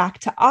fall back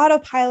to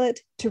autopilot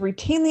to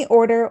routinely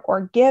order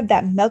or give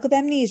that milk of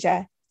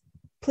amnesia,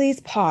 please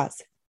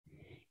pause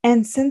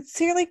and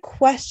sincerely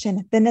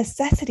question the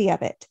necessity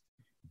of it.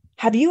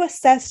 Have you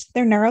assessed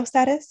their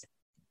neurostatus?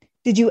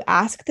 Did you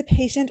ask the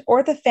patient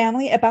or the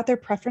family about their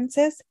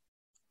preferences?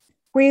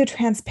 Were you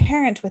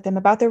transparent with them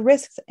about the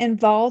risks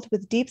involved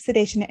with deep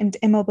sedation and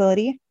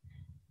immobility?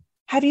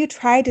 Have you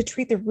tried to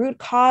treat the root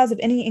cause of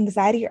any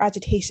anxiety or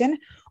agitation,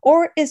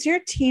 or is your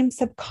team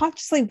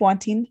subconsciously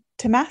wanting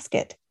to mask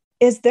it?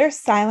 Is their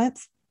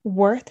silence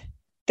worth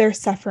their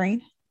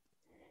suffering?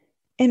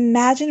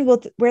 Imagine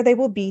where they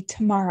will be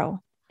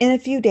tomorrow, in a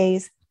few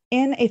days,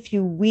 in a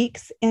few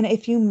weeks, in a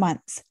few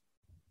months.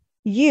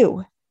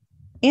 You,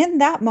 in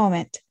that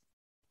moment,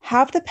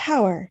 have the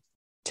power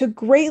to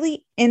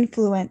greatly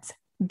influence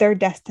their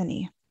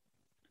destiny.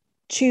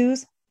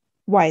 Choose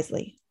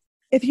wisely.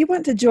 If you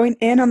want to join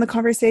in on the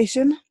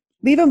conversation,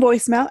 leave a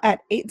voicemail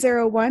at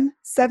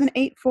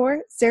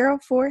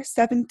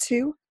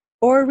 801-784-0472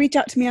 or reach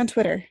out to me on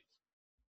Twitter.